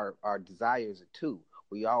all have our desires too.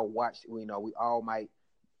 We all watch, we all might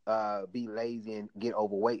be lazy and get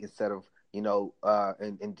overweight instead of,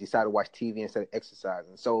 and decide to watch TV instead of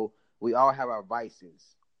exercising. So we all have our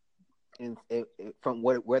vices. And from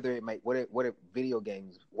whether video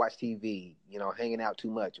games, watch TV, hanging out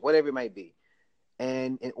too much, whatever it might be.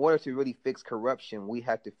 And in order to really fix corruption, we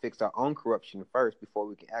have to fix our own corruption first before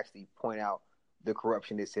we can actually point out the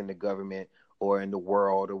corruption that's in the government or in the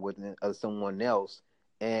world or within someone else.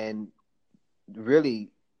 And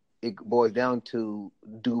really, it boils down to,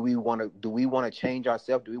 do we want to change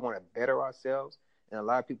ourselves? Do we want to better ourselves? And a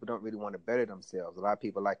lot of people don't really want to better themselves. A lot of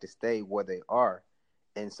people like to stay where they are.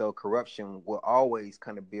 And so corruption will always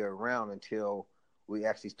kind of be around until we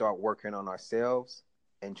actually start working on ourselves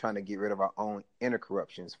and trying to get rid of our own inner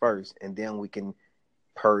corruptions first. And then we can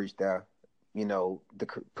purge putting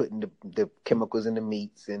the chemicals in the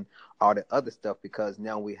meats and all the other stuff, because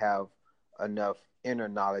now we have enough inner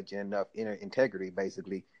knowledge and enough inner integrity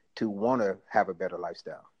basically to want to have a better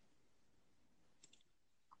lifestyle.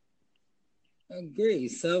 Agree.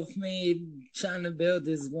 Self-made, trying to build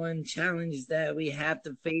is one challenge that we have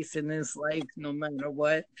to face in this life, no matter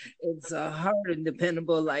what. It's a hard and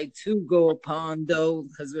dependable life to go upon, though,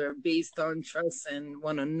 because we're based on trust in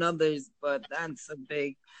one another's. But that's a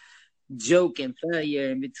big joke and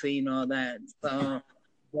failure in between all that. So,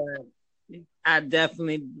 but I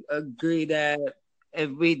definitely agree that if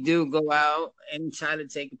we do go out and try to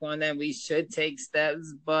take upon that, we should take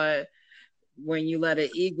steps. But when you let an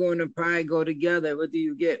ego and a pride go together, what do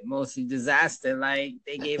you get? Mostly disaster. Like,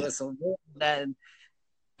 they gave us a will that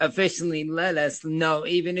officially let us know,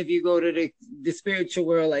 even if you go to the spiritual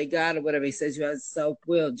world, like God or whatever, he says you have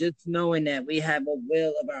self-will. Just knowing that we have a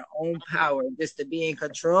will of our own power, just to be in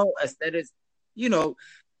control, instead of,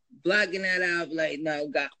 blocking that out, like, no,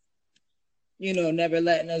 God, never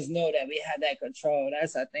letting us know that we had that control.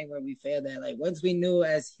 That's, I think, where we failed at. Like, once we knew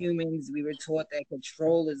as humans, we were taught that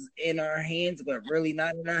control is in our hands, but really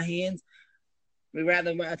not in our hands. We'd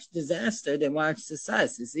rather watch disaster than watch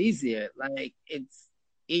success. It's easier. Like, it's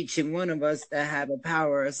each and one of us that have a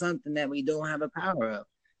power or something that we don't have a power of.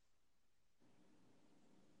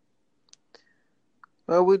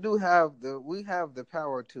 Well, we have the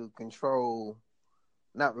power to control.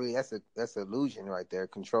 Not really. That's an illusion right there.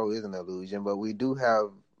 Control is an illusion, but we do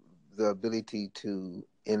have the ability to,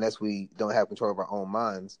 unless we don't have control of our own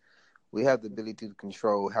minds, we have the ability to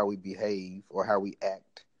control how we behave or how we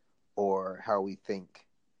act or how we think,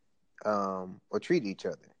 or treat each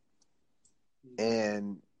other.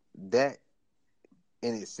 And that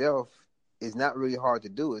in itself is not really hard to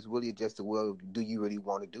do. It's really just do you really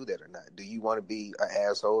want to do that or not? Do you want to be an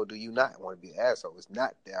asshole or do you not want to be an asshole? It's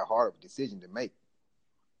not that hard of a decision to make.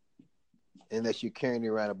 Unless you're carrying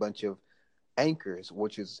around a bunch of anchors,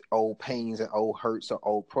 which is old pains and old hurts or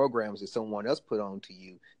old programs that someone else put on to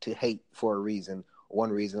you to hate for a reason,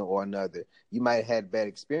 one reason or another. You might have had bad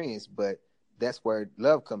experience, but that's where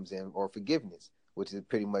love comes in, or forgiveness, which is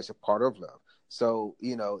pretty much a part of love. So,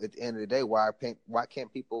 at the end of the day, why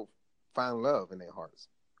can't people find love in their hearts?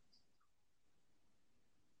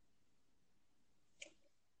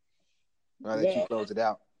 I'll let you Well, close it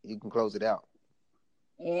out. You can close it out.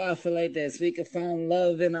 I feel like this. We can find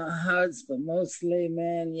love in our hearts, but mostly,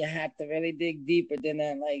 man, you have to really dig deeper than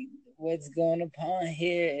that. Like, what's going upon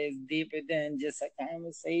here is deeper than just a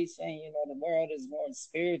conversation. The world is more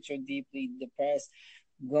spiritual, deeply depressed,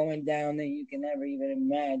 going down than you can ever even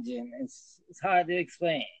imagine. It's hard to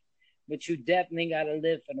explain, but you definitely got to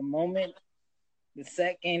live for the moment, the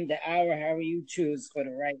second, the hour, however you choose, for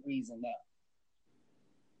the right reason, though.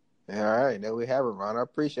 All right, there we have it, Ron. I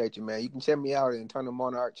appreciate you, man. You can check me out in Turn the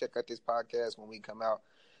Monarch. Check out this podcast when we come out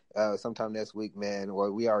sometime next week, man.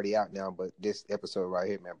 Well, we already out now, but this episode right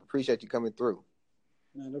here, man. Appreciate you coming through.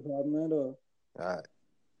 Not a problem at all. All right.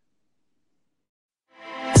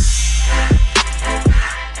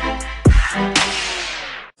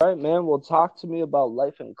 All right, man. Well, talk to me about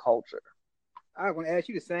life and culture. I was going to ask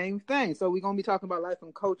you the same thing. So we're going to be talking about life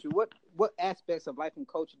and culture. What aspects of life and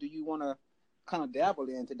culture do you want to kind of dabble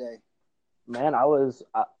in today? Man,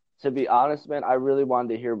 to be honest, man, I really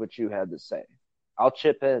wanted to hear what you had to say. I'll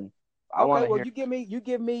chip in. You give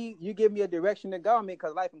me a direction to go. I mean,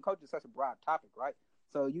 because life and culture is such a broad topic, right?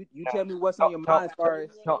 So you tell me what's on your mind as far as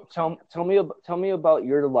tell me about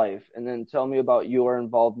your life, and then tell me about your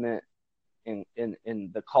involvement in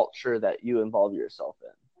the culture that you involve yourself in.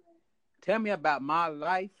 Tell me about my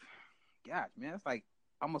life. Gosh, man, it's like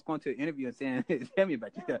almost going to an interview and saying, "Tell me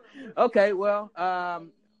about you." Okay, well,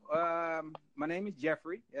 my name is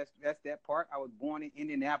Jeffrey. That's that part. I was born in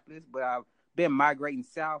Indianapolis, but I've been migrating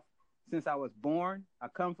south since I was born. I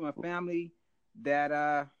come from a family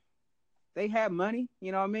that they had money,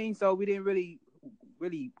 you know what I mean? So we didn't really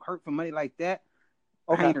hurt for money like that.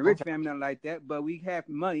 Okay. I ain't a rich family, nothing like that, but we have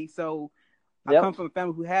money. So I come from a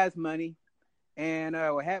family who has money and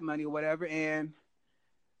or had money or whatever.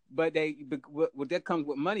 But what that comes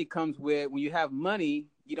with money comes with when you have money,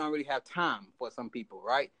 you don't really have time for some people,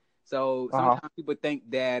 right? So sometimes people think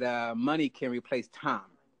that money can replace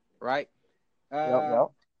time, right?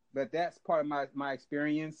 But that's part of my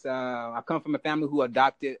experience. I come from a family who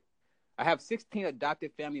adopted. I have 16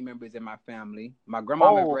 adopted family members in my family. My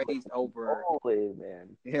grandma raised over. Holy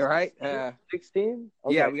man! Yeah, right. 16.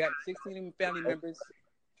 Okay. Yeah, we got 16 family members.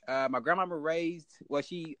 My grandmama raised. Well,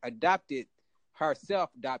 she adopted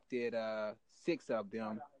herself. Adopted 6 of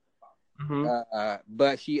them. Mm-hmm.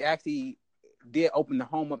 But she actually did open the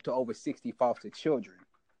home up to over 60 foster children.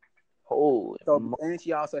 And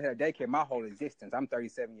she also had a daycare my whole existence. I'm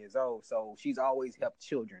 37 years old, so she's always helped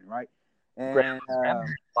children, right? And Grandma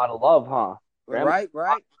a lot of love, huh? Right.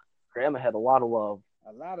 Grandma had a lot of love.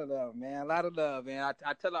 A lot of love, man. A lot of love, man.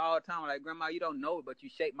 I tell her all the time, like, Grandma, you don't know it, but you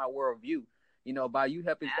shape my worldview. By you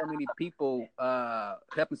helping so many people,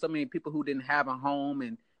 who didn't have a home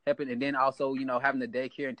and then also, having the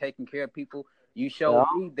daycare and taking care of people. You showed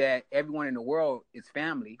me that everyone in the world is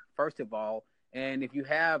family, first of all. And if you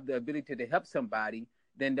have the ability to help somebody,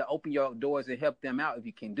 then to open your doors and help them out if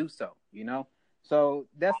you can do so, So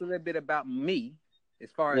that's a little bit about me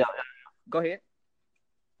as far as go ahead.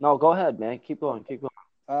 No, go ahead, man. Keep going.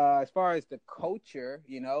 As far as the culture,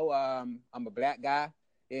 I'm a black guy,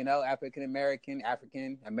 African American,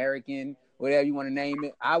 whatever you want to name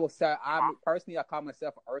it. I call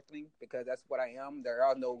myself an earthling because that's what I am. There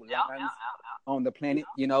are no lines on the planet,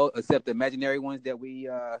 except the imaginary ones that we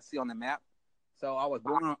see on the map. So I was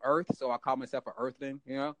born on Earth, so I call myself an earthling,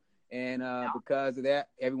 and because of that,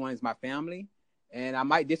 everyone is my family. And I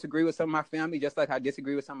might disagree with some of my family, just like I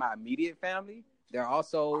disagree with some of my immediate family. There are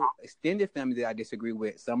also extended families that I disagree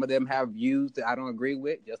with. Some of them have views that I don't agree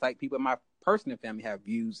with, just like people in my personal family have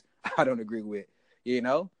views I don't agree with,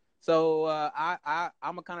 So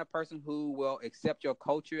I'm a kind of person who will accept your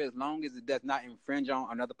culture as long as it does not infringe on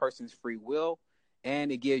another person's free will,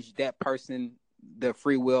 and it gives that person the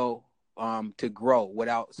free will to grow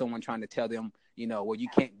without someone trying to tell them, well, you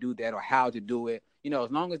can't do that or how to do it.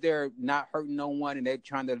 As long as they're not hurting no one and they're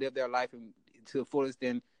trying to live their life to the fullest,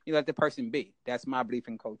 then let the person be. That's my belief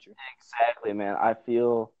in culture. Exactly, man. I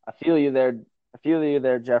feel you there. I feel you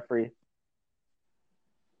there, Jeffrey.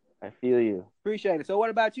 I feel you. Appreciate it. So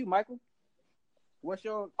what about you, Michael? What's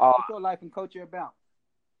your life and culture about?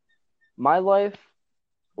 My life?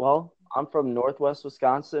 Well, I'm from Northwest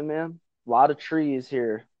Wisconsin, man. A lot of trees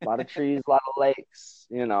here. A lot of trees, a lot of lakes,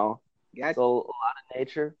 Gotcha. So a lot of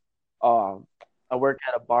nature. I work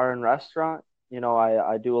at a bar and restaurant.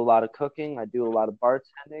 I do a lot of cooking. I do a lot of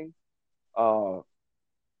bartending.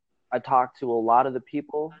 I talk to a lot of the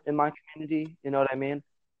people in my community. You know what I mean?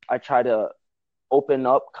 I try to open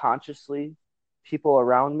up consciously people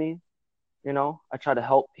around me. You know, I try to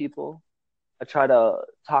help people. I try to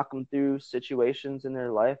talk them through situations in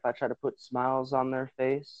their life. I try to put smiles on their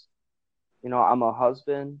face. You know, I'm a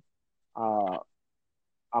husband. Uh,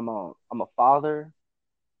 I'm a father.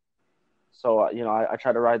 So you know, I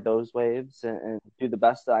try to ride those waves and do the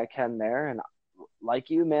best that I can there. And like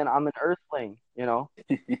you, man, I'm an earthling. You know,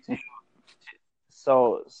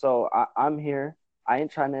 so I'm here. I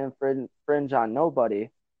ain't trying to infringe on nobody,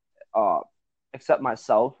 uh, except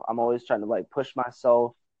myself. I'm always trying to like push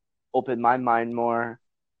myself, open my mind more,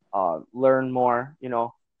 learn more. You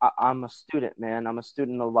know, I'm a student, man. I'm a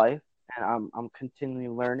student of life, and I'm continually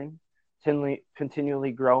learning,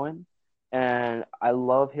 continually growing, and I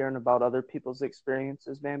love hearing about other people's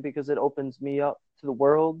experiences, man, because it opens me up to the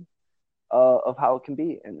world of how it can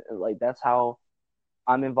be, and like that's how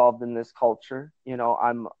I'm involved in this culture. You know,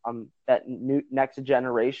 I'm that new next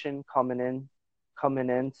generation coming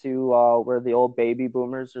into where the old baby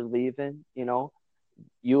boomers are leaving. You know,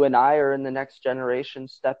 you and I are in the next generation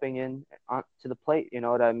stepping in to the plate. You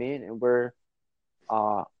know what I mean? And we're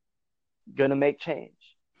uh, gonna make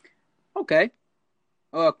change. Okay.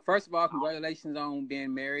 First of all, congratulations on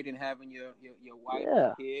being married and having your wife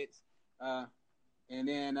Yeah, and kids. Uh, and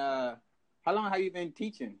then, how long have you been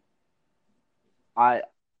teaching? I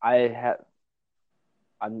I have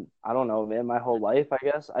I don't know, man. My whole life, I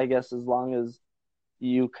guess. I guess as long as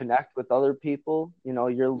you connect with other people, you know,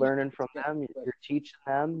 you're Yeah. learning from them, you're teaching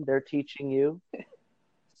them, they're teaching you.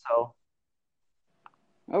 So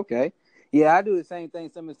Okay. Yeah, I do the same thing.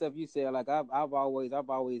 Some of the stuff you said, like I've always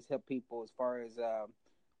helped people as far as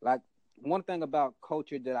like one thing about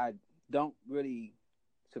culture that I don't really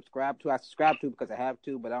subscribe to. I subscribe to because I have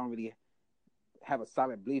to, but I don't really have a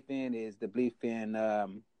solid belief in is the belief in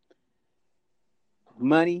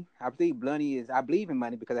money. I believe in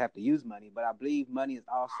money because I have to use money, but I believe money is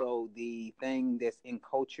also the thing that's in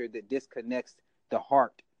culture that disconnects the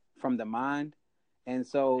heart from the mind. And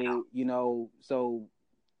so, so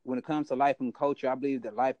when it comes to life and culture, I believe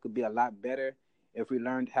that life could be a lot better if we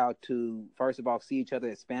learned how to, first of all, see each other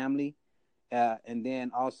as family, and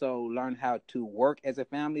then also learn how to work as a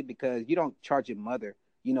family because you don't charge your mother,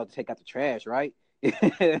 to take out the trash, right?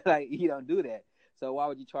 Like you don't do that. So why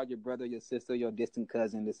would you charge your brother, your sister, your distant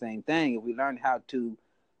cousin the same thing? If we learned how to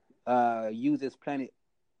use this planet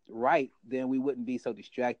right, then we wouldn't be so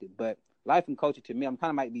distracted. But life and culture, to me, I'm kind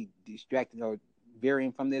of might be distracted or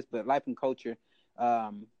varying from this, but life and culture,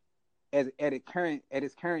 um, at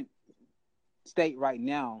its current state right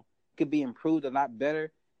now, could be improved a lot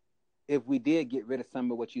better if we did get rid of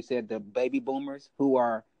some of what you said, the baby boomers who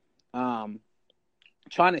are um,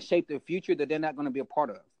 trying to shape the future that they're not going to be a part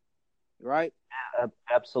of, right?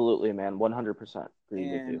 absolutely, man, 100%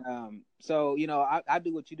 agree with And you. so, I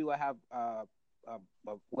do what you do. I have a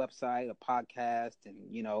website, a podcast,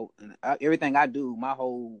 and everything I do. My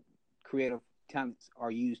whole creative talents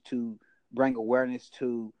are used to bring awareness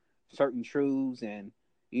to certain truths, and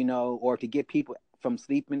or to get people from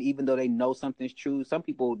sleeping, even though they know something's true. Some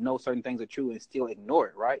people know certain things are true and still ignore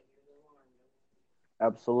it, right?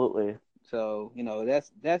 Absolutely. So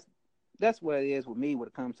that's what it is with me when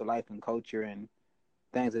it comes to life and culture and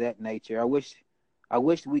things of that nature. I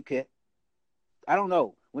wish we could. I don't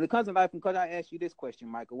know. When it comes to life and culture, I ask you this question,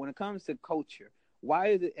 Michael. When it comes to culture, why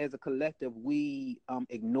is it as a collective we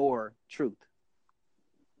ignore truth?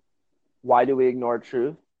 Why do we ignore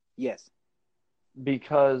truth? Yes.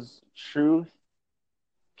 Because truth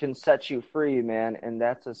can set you free, man, and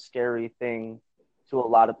that's a scary thing to a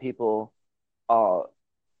lot of people, uh,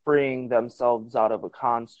 freeing themselves out of a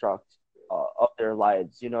construct of their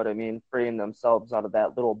lives. You know what I mean? Freeing themselves out of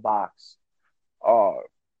that little box uh,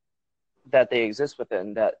 that they exist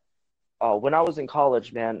within. That when I was in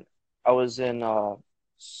college, man, I was in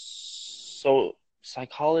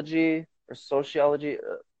psychology or sociology,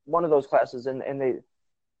 one of those classes, and they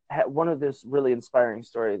had one of this really inspiring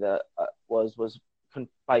story that was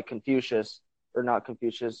by Confucius, or not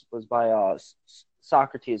Confucius, was by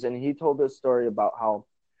Socrates, and he told this story about how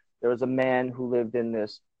there was a man who lived in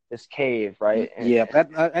this cave, right? Yeah.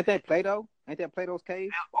 Ain't that Plato? Ain't that Plato's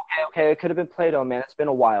cave? Okay, it could have been Plato, man. It's been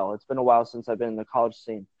a while. It's been a while since I've been in the college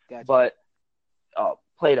scene. Gotcha. But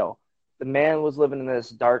Plato, the man was living in this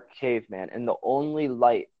dark cave, man, and the only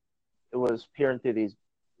light it was peering through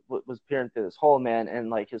this hole, man, and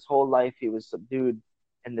like his whole life he was subdued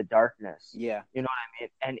in the darkness. Yeah. You know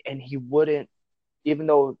what I mean? And he wouldn't, even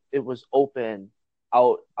though it was open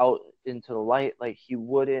out into the light, like he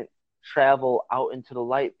wouldn't travel out into the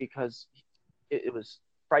light because it was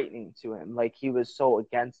frightening to him. Like he was so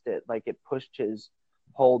against it, like it pushed his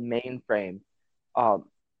whole mainframe. Um,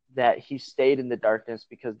 that he stayed in the darkness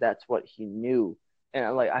because that's what he knew.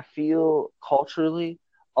 And like I feel culturally,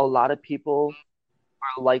 a lot of people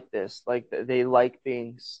are like this. Like they like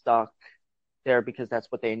being stuck there because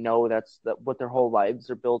that's what they know. What their whole lives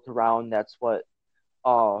are built around. That's what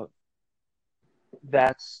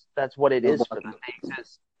that's what it is for them.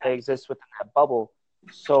 They exist within that bubble.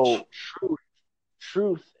 So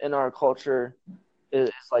truth in our culture is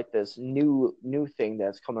like this new thing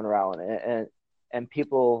that's coming around, and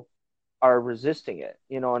people are resisting it,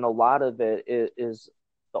 and a lot of it is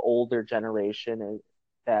the older generation, and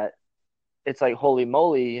that it's like, holy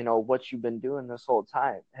moly, what you've been doing this whole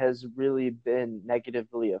time has really been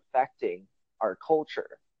negatively affecting our culture,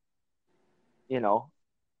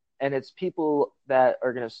 and it's people that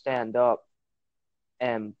are going to stand up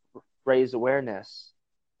and raise awareness,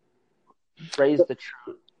 raise the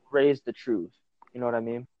truth. You know what I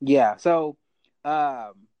mean? Yeah. So,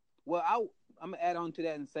 well, I'm gonna add on to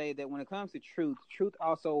that and say that when it comes to truth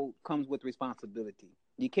also comes with responsibility.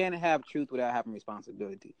 You can't have truth without having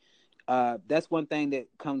responsibility. That's one thing that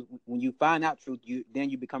comes when you find out truth. Then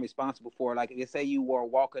you become responsible for. Like, let's say you were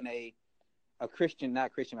walking a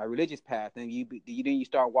religious path, and you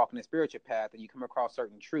start walking a spiritual path, and you come across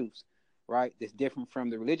certain truths, right? That's different from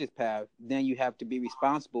the religious path. Then you have to be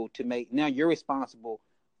responsible to make. Now you're responsible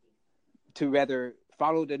to rather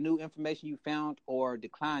follow the new information you found or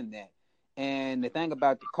decline that. And the thing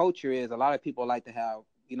about the culture is a lot of people like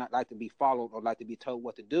to be followed or like to be told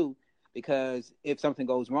what to do, because if something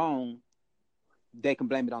goes wrong, they can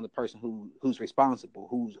blame it on the person who's responsible,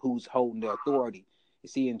 who's holding the authority. You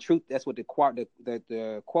see, in truth, that's what the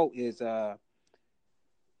quote is.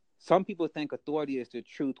 Some people think authority is the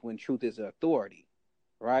truth when truth is authority,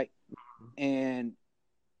 right? And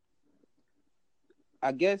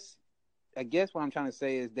I guess what I'm trying to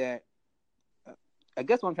say is that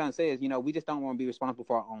we just don't want to be responsible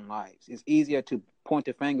for our own lives. It's easier to point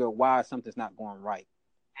the finger why something's not going right.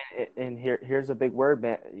 And here's a big word,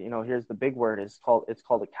 man. Here's the big word. It's called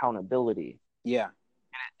accountability. Yeah.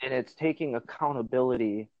 And it's taking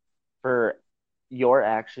accountability for your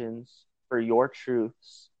actions, for your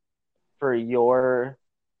truths, for your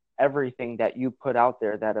everything that you put out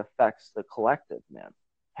there that affects the collective, man.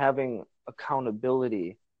 Having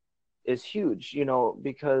accountability is huge,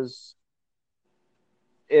 because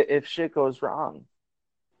if shit goes wrong,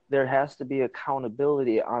 there has to be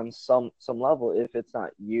accountability on some level. If it's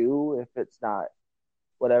not you, if it's not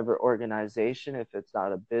whatever organization, if it's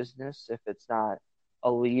not a business, if it's not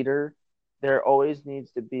a leader, there always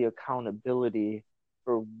needs to be accountability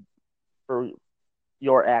for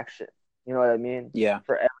your action. You know what I mean? Yeah.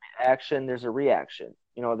 For every action, there's a reaction.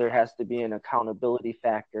 There has to be an accountability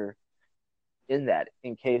factor in that,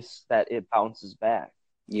 in case that it bounces back.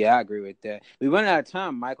 Yeah, I agree with that. We run out of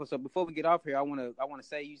time, Michael. So before we get off here, I want to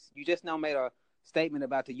say you just now made a statement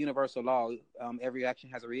about the universal law. Every action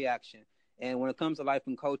has a reaction, and when it comes to life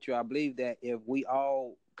and culture, I believe that if we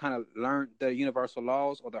all kind of learn the universal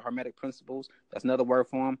laws or the Hermetic principles, that's another word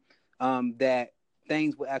for them, that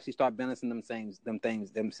things will actually start balancing them things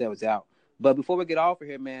themselves out. But before we get off of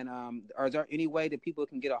here, man, is there any way that people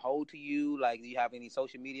can get a hold to you? Like, do you have any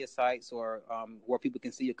social media sites or where people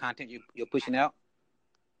can see your content you're pushing out?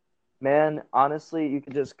 Man, honestly, you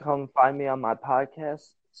can just come find me on my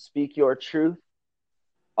podcast, Speak Your Truth.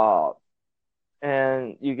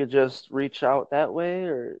 And you could just reach out that way,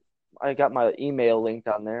 or I got my email linked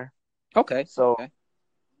on there. Okay. So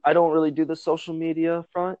I don't really do the social media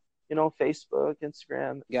front, Facebook,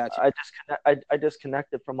 Instagram. Gotcha. I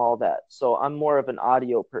disconnected from all that. So I'm more of an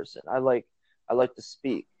audio person. I like to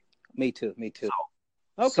speak. Me too.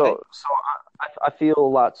 Okay. So I feel a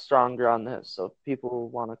lot stronger on this. So if people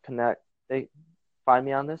want to connect, they find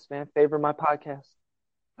me on this, man. Favor my podcast.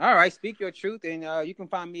 All right. Speak Your Truth. And you can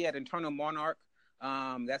find me at Internal Monarch.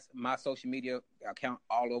 That's my social media account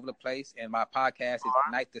all over the place. And my podcast is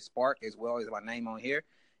Ignite the Spark, as well as my name on here.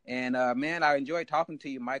 And, man, I enjoyed talking to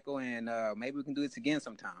you, Michael. And maybe we can do this again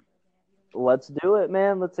sometime. Let's do it,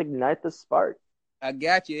 man. Let's ignite the spark. I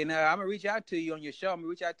got you. And I'm going to reach out to you on your show. I'm going to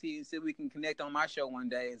reach out to you and see if we can connect on my show one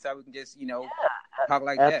day. And so we can just, talk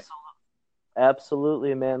like that.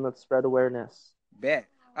 Absolutely, man. Let's spread awareness. Bet.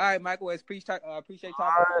 All right, Michael. Appreciate talking to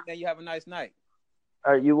you. And you have a nice night.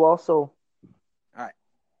 All right, you also. All right.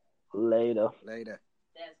 Later.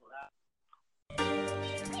 That's what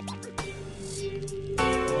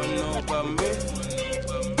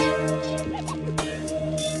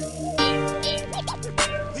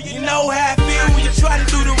You know how I feel when you try to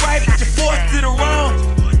do the right, but you're forced to the wrong.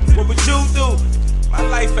 What would you do? My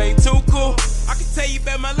life ain't too cool. I can tell you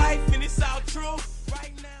about my life, and it's all true.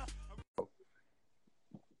 Right now.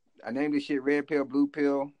 I named this shit Red Pill, Blue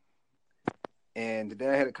Pill. And today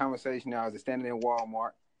I had a conversation. I was standing in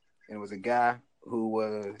Walmart, and it was a guy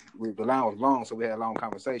who the line was long, so we had a long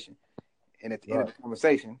conversation. And at the end of the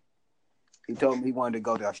conversation, he told me he wanted to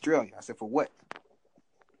go to Australia. I said, for what?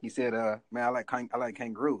 He said, man, I like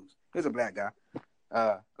kangaroos. He's a black guy.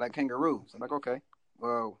 I like kangaroos. I'm like, okay.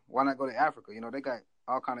 Well, why not go to Africa? You know, they got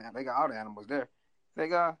all the animals there. They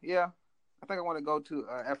go, yeah, I think I want to go to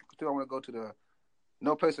Africa too. I want to go to the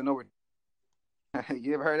No Place or Nowhere.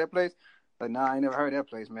 You ever heard of that place? Like, nah, I ain't never heard of that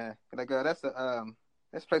place, man. Like, that's the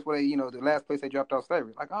place where they, you know, the last place they dropped off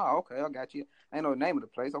slavery. Like, oh, okay, I got you. I ain't know the name of the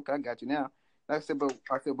place. Okay, I got you now. Like I said, but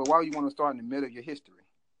why would you want to start in the middle of your history?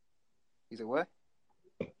 He said, what?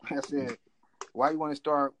 I said, why you want to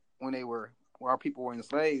start when our people were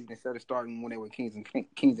enslaved instead of starting when they were kings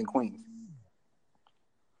and queens?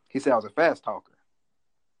 He said I was a fast talker.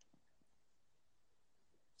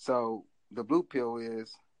 So the blue pill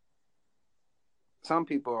is some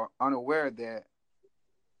people are unaware that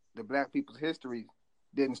the black people's history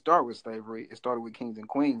didn't start with slavery. It started with kings and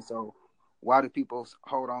queens. So why do people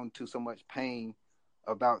hold on to so much pain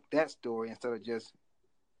about that story instead of just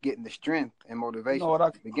getting the strength and motivation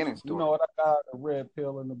at the beginning story? You know what I got? The red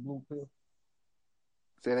pill and the blue pill.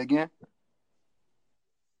 Say that again?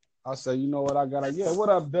 I say, you know what I got? Yeah, what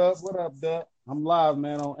up, Dub? What up, Dub? I'm live,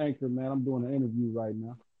 man, on Anchor, man. I'm doing an interview right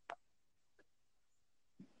now.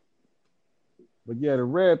 But yeah, the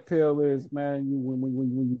red pill is, man,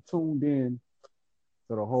 when you tuned in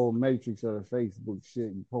to the whole matrix of the Facebook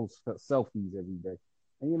shit, you post selfies every day.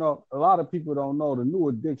 And you know, a lot of people don't know the new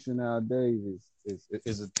addiction nowadays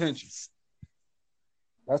is attention.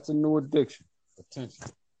 That's the new addiction, attention.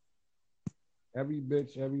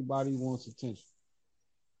 Everybody wants attention.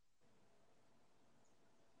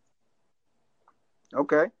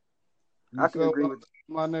 Okay. I can agree with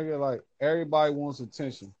my nigga. Like, everybody wants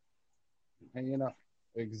attention. And you know,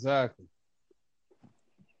 exactly.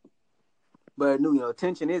 But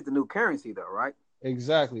attention is the new currency, though, right?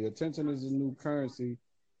 Exactly. Attention is the new currency.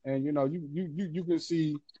 And you know, you can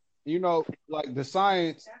see, you know, like the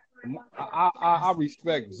science. I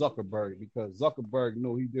respect Zuckerberg because Zuckerberg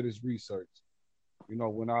knew, he did his research. You know,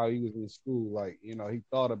 when he was in school, like, you know, he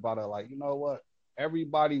thought about it like, you know what?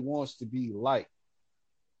 Everybody wants to be liked.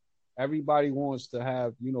 Everybody wants to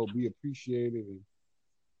have, you know, be appreciated, and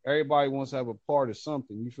everybody wants to have a part of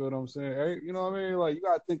something. You feel what I'm saying? You know what I mean? Like, you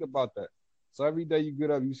gotta think about that. So every day you get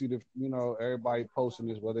up, you see everybody posting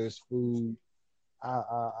this, whether it's food,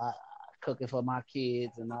 I cooking for my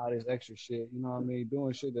kids and all this extra shit. You know what I mean?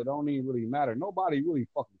 Doing shit that don't even really matter. Nobody really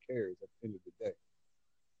fucking cares at the end of the day.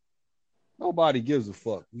 Nobody gives a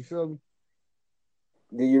fuck. You feel me?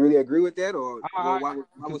 Do you really agree with that, or why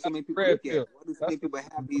would so many people look at it? Why do so many people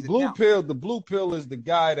have these accounts? The blue pill is the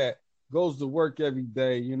guy that goes to work every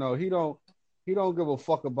day. You know, he don't give a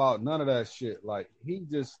fuck about none of that shit. Like, he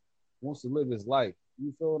just wants to live his life.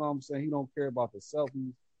 You feel what I'm saying? He don't care about the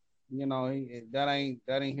selfies. You know, that ain't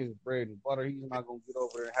his bread and butter. He's not gonna get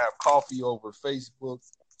over there and have coffee over Facebook.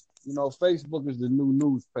 You know, Facebook is the new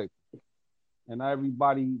newspaper. And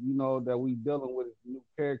everybody, you know, that we dealing with is new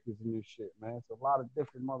characters in this shit, man. It's a lot of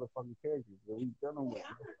different motherfucking characters that we dealing with.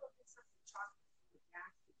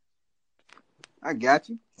 I got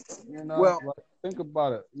you. You know, like, think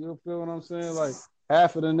about it. You feel what I'm saying? Like,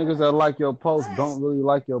 half of the niggas that like your post don't really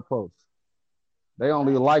like your post. They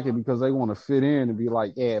only like it because they want to fit in and be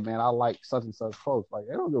like, yeah, man, I like such and such post. Like,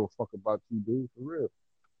 they don't give a fuck about you, dude, for real.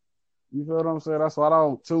 You feel what I'm saying? That's why I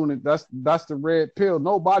don't tune it. That's the red pill.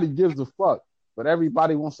 Nobody gives a fuck, but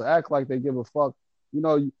everybody wants to act like they give a fuck. You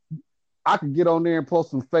know, I could get on there and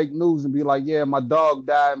post some fake news and be like, yeah, my dog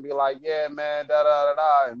died, and be like, yeah, man,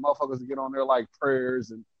 da-da-da-da. And motherfuckers get on there like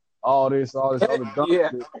prayers and all this other dumb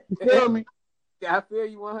shit. You feel me? Yeah, I feel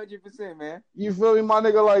you 100%, man. You feel me, my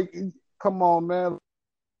nigga? Like, come on, man.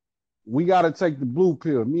 We got to take the blue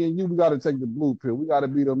pill. Me and you, we got to take the blue pill. We got to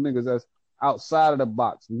be them niggas that's outside of the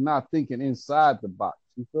box. We're not thinking inside the box.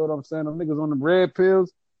 You feel what I'm saying? Them niggas on the red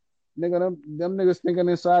pills, nigga, them niggas thinking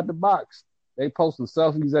inside the box. They posting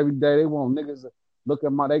selfies every day. They want niggas to look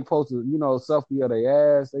at they posted, you know, selfie of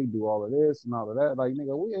their ass. They do all of this and all of that. Like,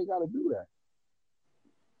 nigga, we ain't got to do that.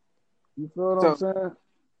 You feel what I'm saying?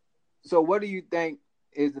 So what do you think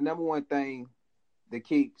is the number one thing that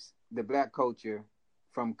keeps the black culture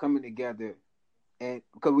from coming together? And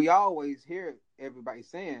because we always hear everybody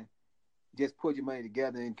saying, just put your money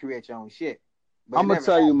together and create your own shit. But I'm going to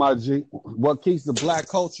tell you, my G, what keeps the black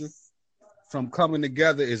culture from coming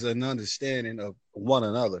together is an understanding of one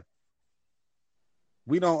another.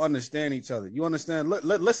 We don't understand each other. You understand?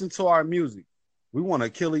 Listen to our music. We want to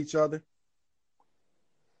kill each other.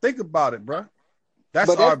 Think about it, bro. That's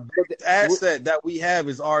our asset that we have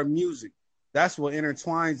is our music. That's what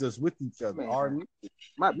intertwines us with each other. Man, Our music.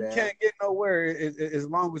 my You bad. can't get nowhere as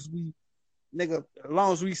long as we, nigga, as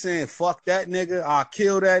long as we saying fuck that nigga, I'll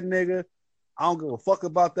kill that nigga. I don't give a fuck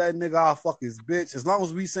about that nigga, I'll fuck his bitch. As long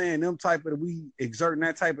as we saying them type of, we exerting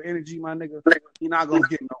that type of energy, my nigga, you're not gonna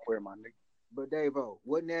get nowhere, my nigga. But Dave-O,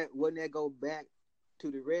 wouldn't that go back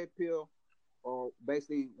to the red pill, or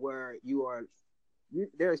basically where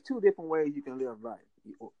there's two different ways you can live life.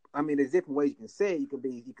 I mean, there's different ways you can say it.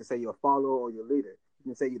 You can say you're a follower or you're a leader.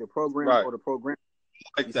 You can say you're the program Right. or the program.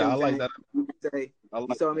 I like that. I like that. You can say, I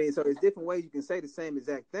like so I mean, so there's different ways you can say the same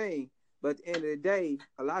exact thing. But at the end of the day,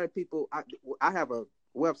 a lot of people, I have a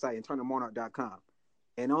website, internalmonarch.com,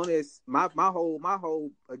 and on this, my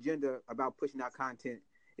whole agenda about pushing out content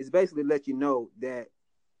is basically let you know that,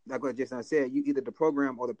 like what just I said, you either the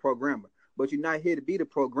program or the programmer, but you're not here to be the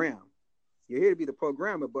program. You're here to be the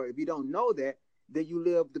programmer, but if you don't know that, then you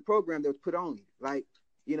live the program that was put on you. Like,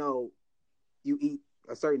 you eat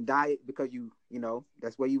a certain diet because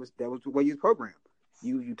that's where you was programmed.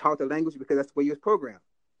 You taught the language because that's where you was programmed.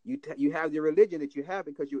 You have the religion that you have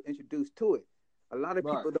because you were introduced to it. A lot of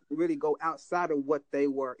people don't really go outside of what they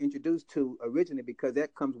were introduced to originally, because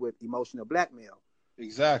that comes with emotional blackmail.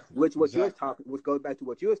 Exactly. Which goes back to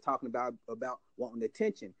what you was talking about wanting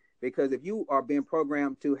attention. Because if you are being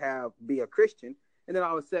programmed to be a Christian, and then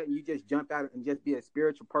all of a sudden you just jump out and just be a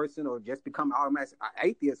spiritual person, or just become automatic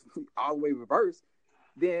atheist, all the way reverse,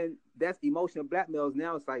 then that's emotional blackmail.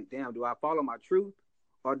 Now it's like, damn, do I follow my truth,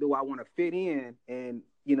 or do I want to fit in and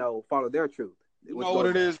follow their truth? You know what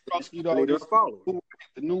it is, Brusky, though?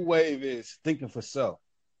 The new wave is thinking for self.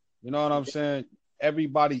 You know what I'm saying?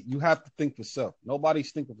 Everybody, you have to think for self.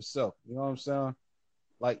 Nobody's thinking for self. You know what I'm saying?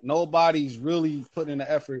 Like, nobody's really putting in the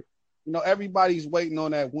effort. Everybody's waiting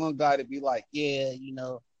on that one guy to be like, yeah,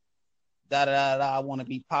 I want to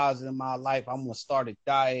be positive in my life. I'm going to start a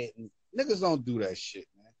diet. And niggas don't do that shit,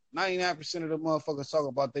 man. 99% of the motherfuckers talk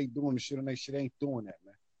about they doing the shit, and they shit ain't doing that,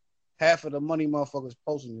 man. Half of the money motherfuckers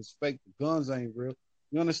posting is fake. The guns ain't real.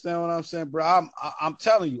 You understand what I'm saying, bro? I'm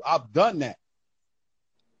telling you, I've done that.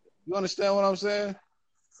 You understand what I'm saying?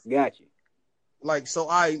 Got you. Like, so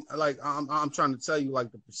I'm trying to tell you,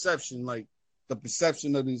 like, the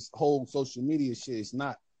perception of this whole social media shit is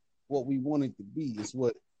not what we want it to be. It's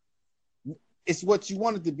what you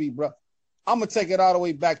want it to be, bro. I'm gonna take it all the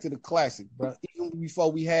way back to the classic, bro. Even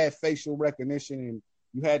before we had facial recognition and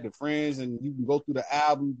you had the friends and you can go through the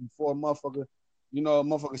album before a motherfucker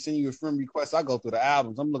send you a friend request. I go through the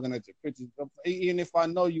albums. I'm looking at your pictures. Even if I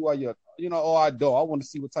know you are I don't. I want to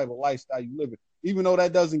see what type of lifestyle you living. Even though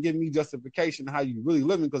that doesn't give me justification how you really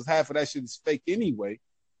living, because half of that shit is fake anyway.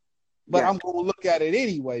 But I'm going to look at it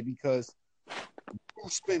anyway, because you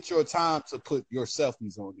spent your time to put your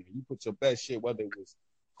selfies on there. You put your best shit, whether it was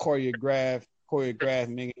choreographed,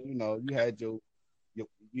 meaning, you had your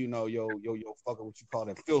fucking, what you call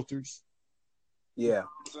them, filters. Yeah.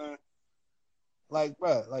 You know, like,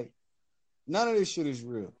 bro, like, none of this shit is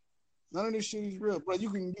real. None of this shit is real, bro. You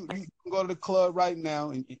can go to the club right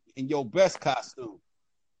now in your best costume.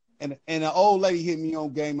 And an old lady hit me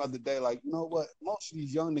on game the other day, like, you know what? Most of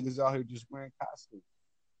these young niggas out here just wearing costumes.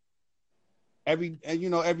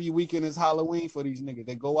 Every weekend is Halloween for these niggas.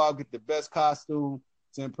 They go out, get the best costume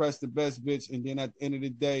to impress the best bitch, and then at the end of the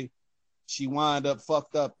day, she wind up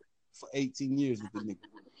fucked up for 18 years with the nigga.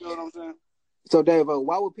 You know what I'm saying? So, Dave,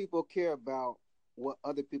 why would people care about what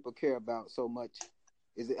other people care about so much?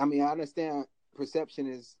 I understand perception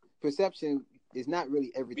is not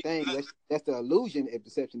really everything. That's the illusion. If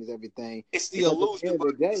perception is everything, it's the illusion. At the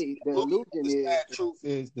end of the day, the illusion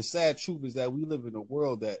the sad truth is that we live in a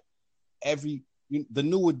world that the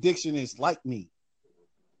new addiction is like me.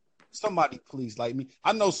 Somebody please like me.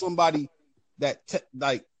 I know somebody that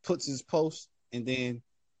puts his post and then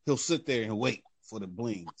he'll sit there and wait for the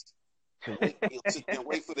blings. He'll sit there and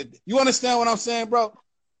wait for you understand what I'm saying, bro?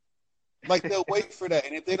 Like, they'll wait for that,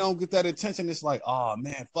 and if they don't get that attention, it's like, oh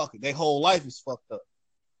man, fuck it. Their whole life is fucked up.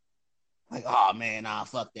 Like, oh man,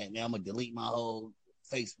 fuck that, man. I'm gonna delete my whole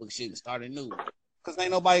Facebook shit and start anew. Cause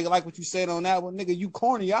ain't nobody like what you said on that one, nigga. You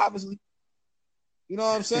corny, obviously. You know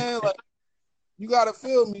what I'm saying? Like, you gotta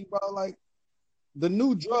feel me, bro. Like, the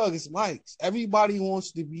new drug is likes. Everybody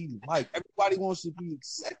wants to be liked. Everybody wants to be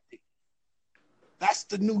accepted. That's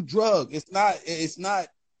the new drug. It's not.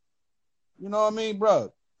 You know what I mean,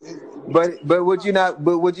 bro? But would you not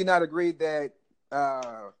agree that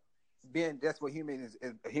that's what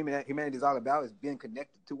humanity is all about, is being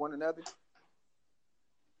connected to one another?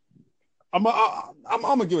 I'm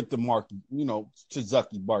gonna give it to Mark, to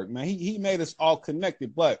Zucky Bark, man. He made us all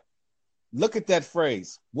connected, but look at that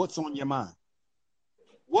phrase. What's on your mind?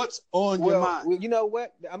 What's on your mind? Well, you know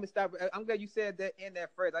what? I'm gonna stop. I'm glad you said that in that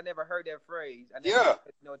phrase. I never heard that phrase. I never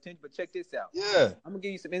paid no attention. But check this out. Yeah. I'm gonna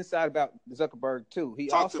give you some insight about Zuckerberg too. He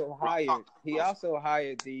also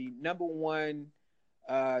hired the number one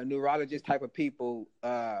neurologist type of people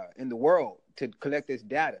in the world to collect this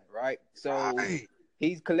data, right? So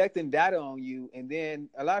he's collecting data on you, and then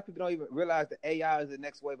a lot of people don't even realize that AI is the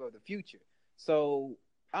next wave of the future. So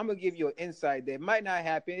I'm gonna give you an insight that might not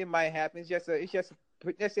happen. It might happen. Let's just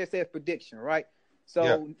say it's prediction, right?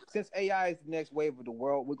 So since AI is the next wave of the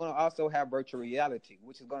world, we're going to also have virtual reality,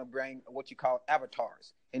 which is going to bring what you call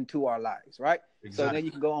avatars into our lives, right? Exactly. So then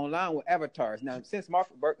you can go online with avatars. Now, since Mark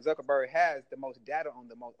Zuckerberg has the most data on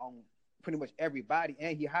pretty much everybody,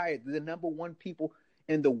 and he hired the number one people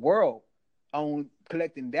in the world on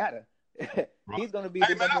collecting data, he's going to be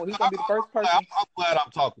the number one. He's going to be the first person. I'm glad I'm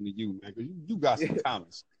talking to you, man, because you got some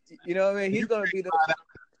comments. You know what I mean? He's going to be the.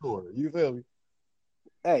 You feel me?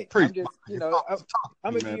 Hey, I'm just,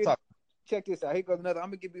 I'm gonna give you, check this out. Here goes another. I'm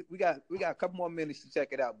gonna give you. We got a couple more minutes to check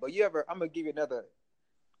it out. But I'm gonna give you another.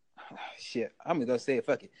 Shit, I'm gonna say it.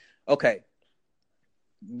 Fuck it. Okay.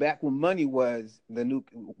 Back when money was the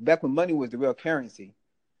real currency,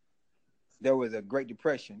 there was a Great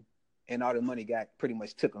Depression, and all the money got pretty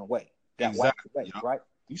much taken away. Got wiped away, right?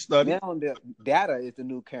 You studied. Now the data is the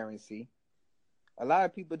new currency. A lot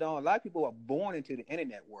of people are born into the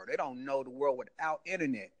internet world. They don't know the world without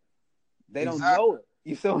internet. They don't know it.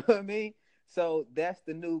 You see what I mean? So that's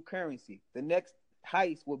the new currency. The next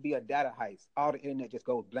heist will be a data heist. All the internet just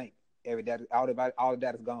goes blank. All the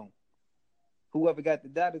data's gone. Whoever got the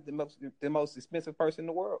data is the most expensive person in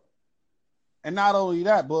the world. And not only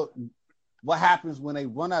that, but what happens when they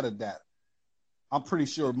run out of data? I'm pretty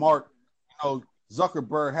sure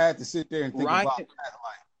Zuckerberg had to sit there and think about that.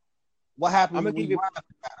 What happens when we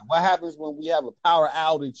What happens when we have a power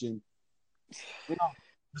outage and the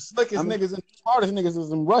slickest niggas and the smartest niggas is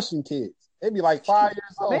them Russian kids? They be like 5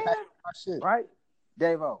 years old. Shit. Right?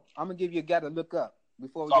 Dave-O, I'm gonna give you a guy to look up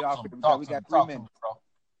before we get off here. We got 3 minutes. Bro.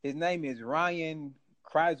 His name is Ryan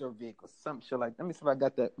Kreiservik or some shit like that. Let me see if I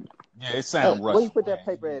got that. Yeah, it sounds Russian. Where you put that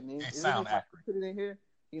paper at, man? It sound accurate. Put it in here.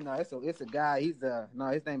 It's a guy. He's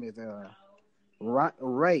his name is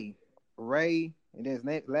Ray. And his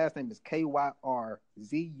last name is Kyrzueil.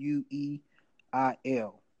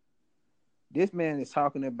 This man is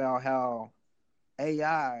talking about how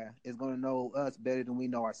AI is going to know us better than we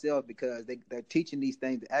know ourselves because they're teaching these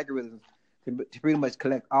things, the algorithms, to pretty much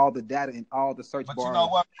collect all the data and all the search bars. But you know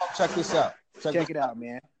what? Check this out. Check it out,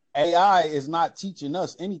 man. AI is not teaching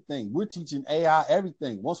us anything. We're teaching AI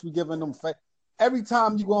everything. Once we giving them every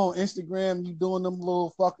time you go on Instagram, you doing them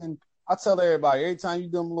little fucking. I tell everybody, every time you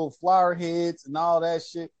do them little flower heads and all that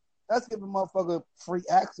shit, that's giving motherfucker free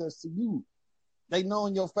access to you. They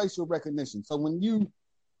knowing your facial recognition. So when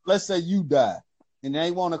let's say you die, and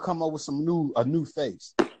they want to come up with a new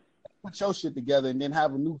face, put your shit together and then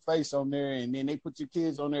have a new face on there, and then they put your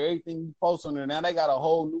kids on there, everything you post on there. Now they got a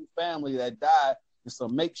whole new family that died and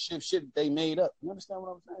some makeshift shit that they made up. You understand what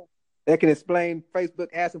I'm saying? That can explain Facebook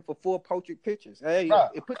asking for full portrait pictures. Hey,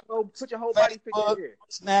 put your whole body picture here.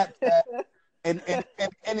 Snapchat. and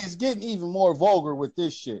it's getting even more vulgar with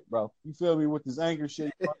this shit, bro. You feel me? With this anger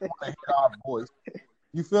shit, they want to hear our voice.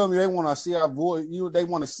 You feel me? They want to see our voice. They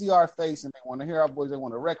want to see our face and they want to hear our voice. They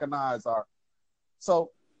want to recognize our. So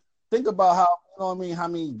think about how, you know what I mean, how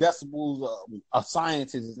many decibels a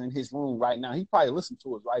scientist is in his room right now. He probably listened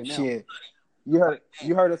to us right now. Shit. You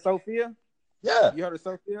heard of Sophia? Yeah. You heard of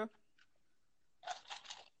Sophia?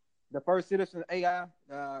 The first citizen AI,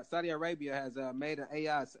 Saudi Arabia has made an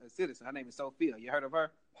AI citizen. Her name is Sophia. You heard of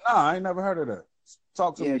her? No, I ain't never heard of that.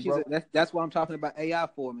 Talk to me, bro. That's what I'm talking about AI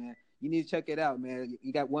for, man. You need to check it out, man.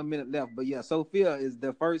 You got 1 minute left. But yeah, Sophia is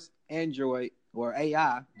the first Android or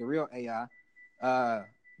AI, the real AI,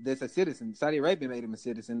 that's a citizen. Saudi Arabia made him a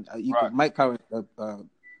citizen. You might call it you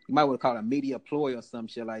might want to call it a media ploy or some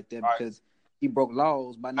shit like that because he broke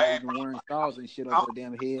laws by not even wearing stars and shit over the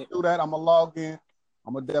damn head. Do that. I'm gonna log in.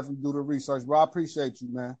 I'm gonna definitely do the research, bro. I appreciate you,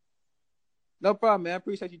 man. No problem, man. I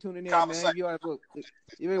appreciate you tuning in, man. If you want to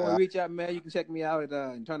reach out, man, you can check me out at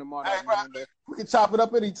Turner Martin. Hey, bro, we can chop it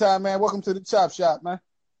up anytime, man. Welcome to the Chop Shop, man.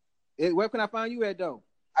 Where can I find you at, though?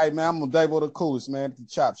 Hey, man, I'm Dave the coolest, man. At the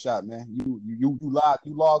Chop Shop, man. You logged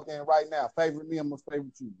in right now. Favorite me, I'm gonna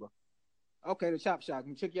favorite you, bro. Okay, the Chop Shop.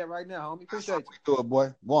 Can check you out right now, homie. Appreciate you. Do it,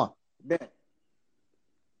 boy. One. Bet.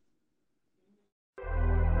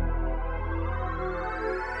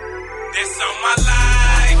 That's on my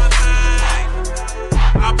life.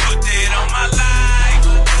 I put that on my life.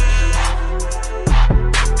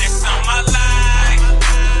 That's on my life.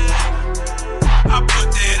 I put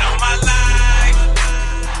that on my life.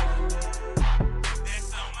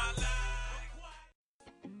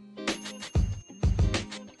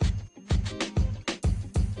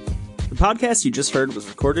 The podcast you just heard was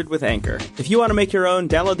recorded with Anchor. If you want to make your own,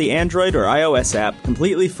 download the Android or iOS app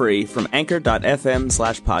completely free from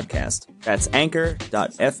anchor.fm/podcast. That's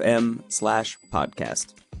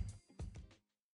anchor.fm/podcast.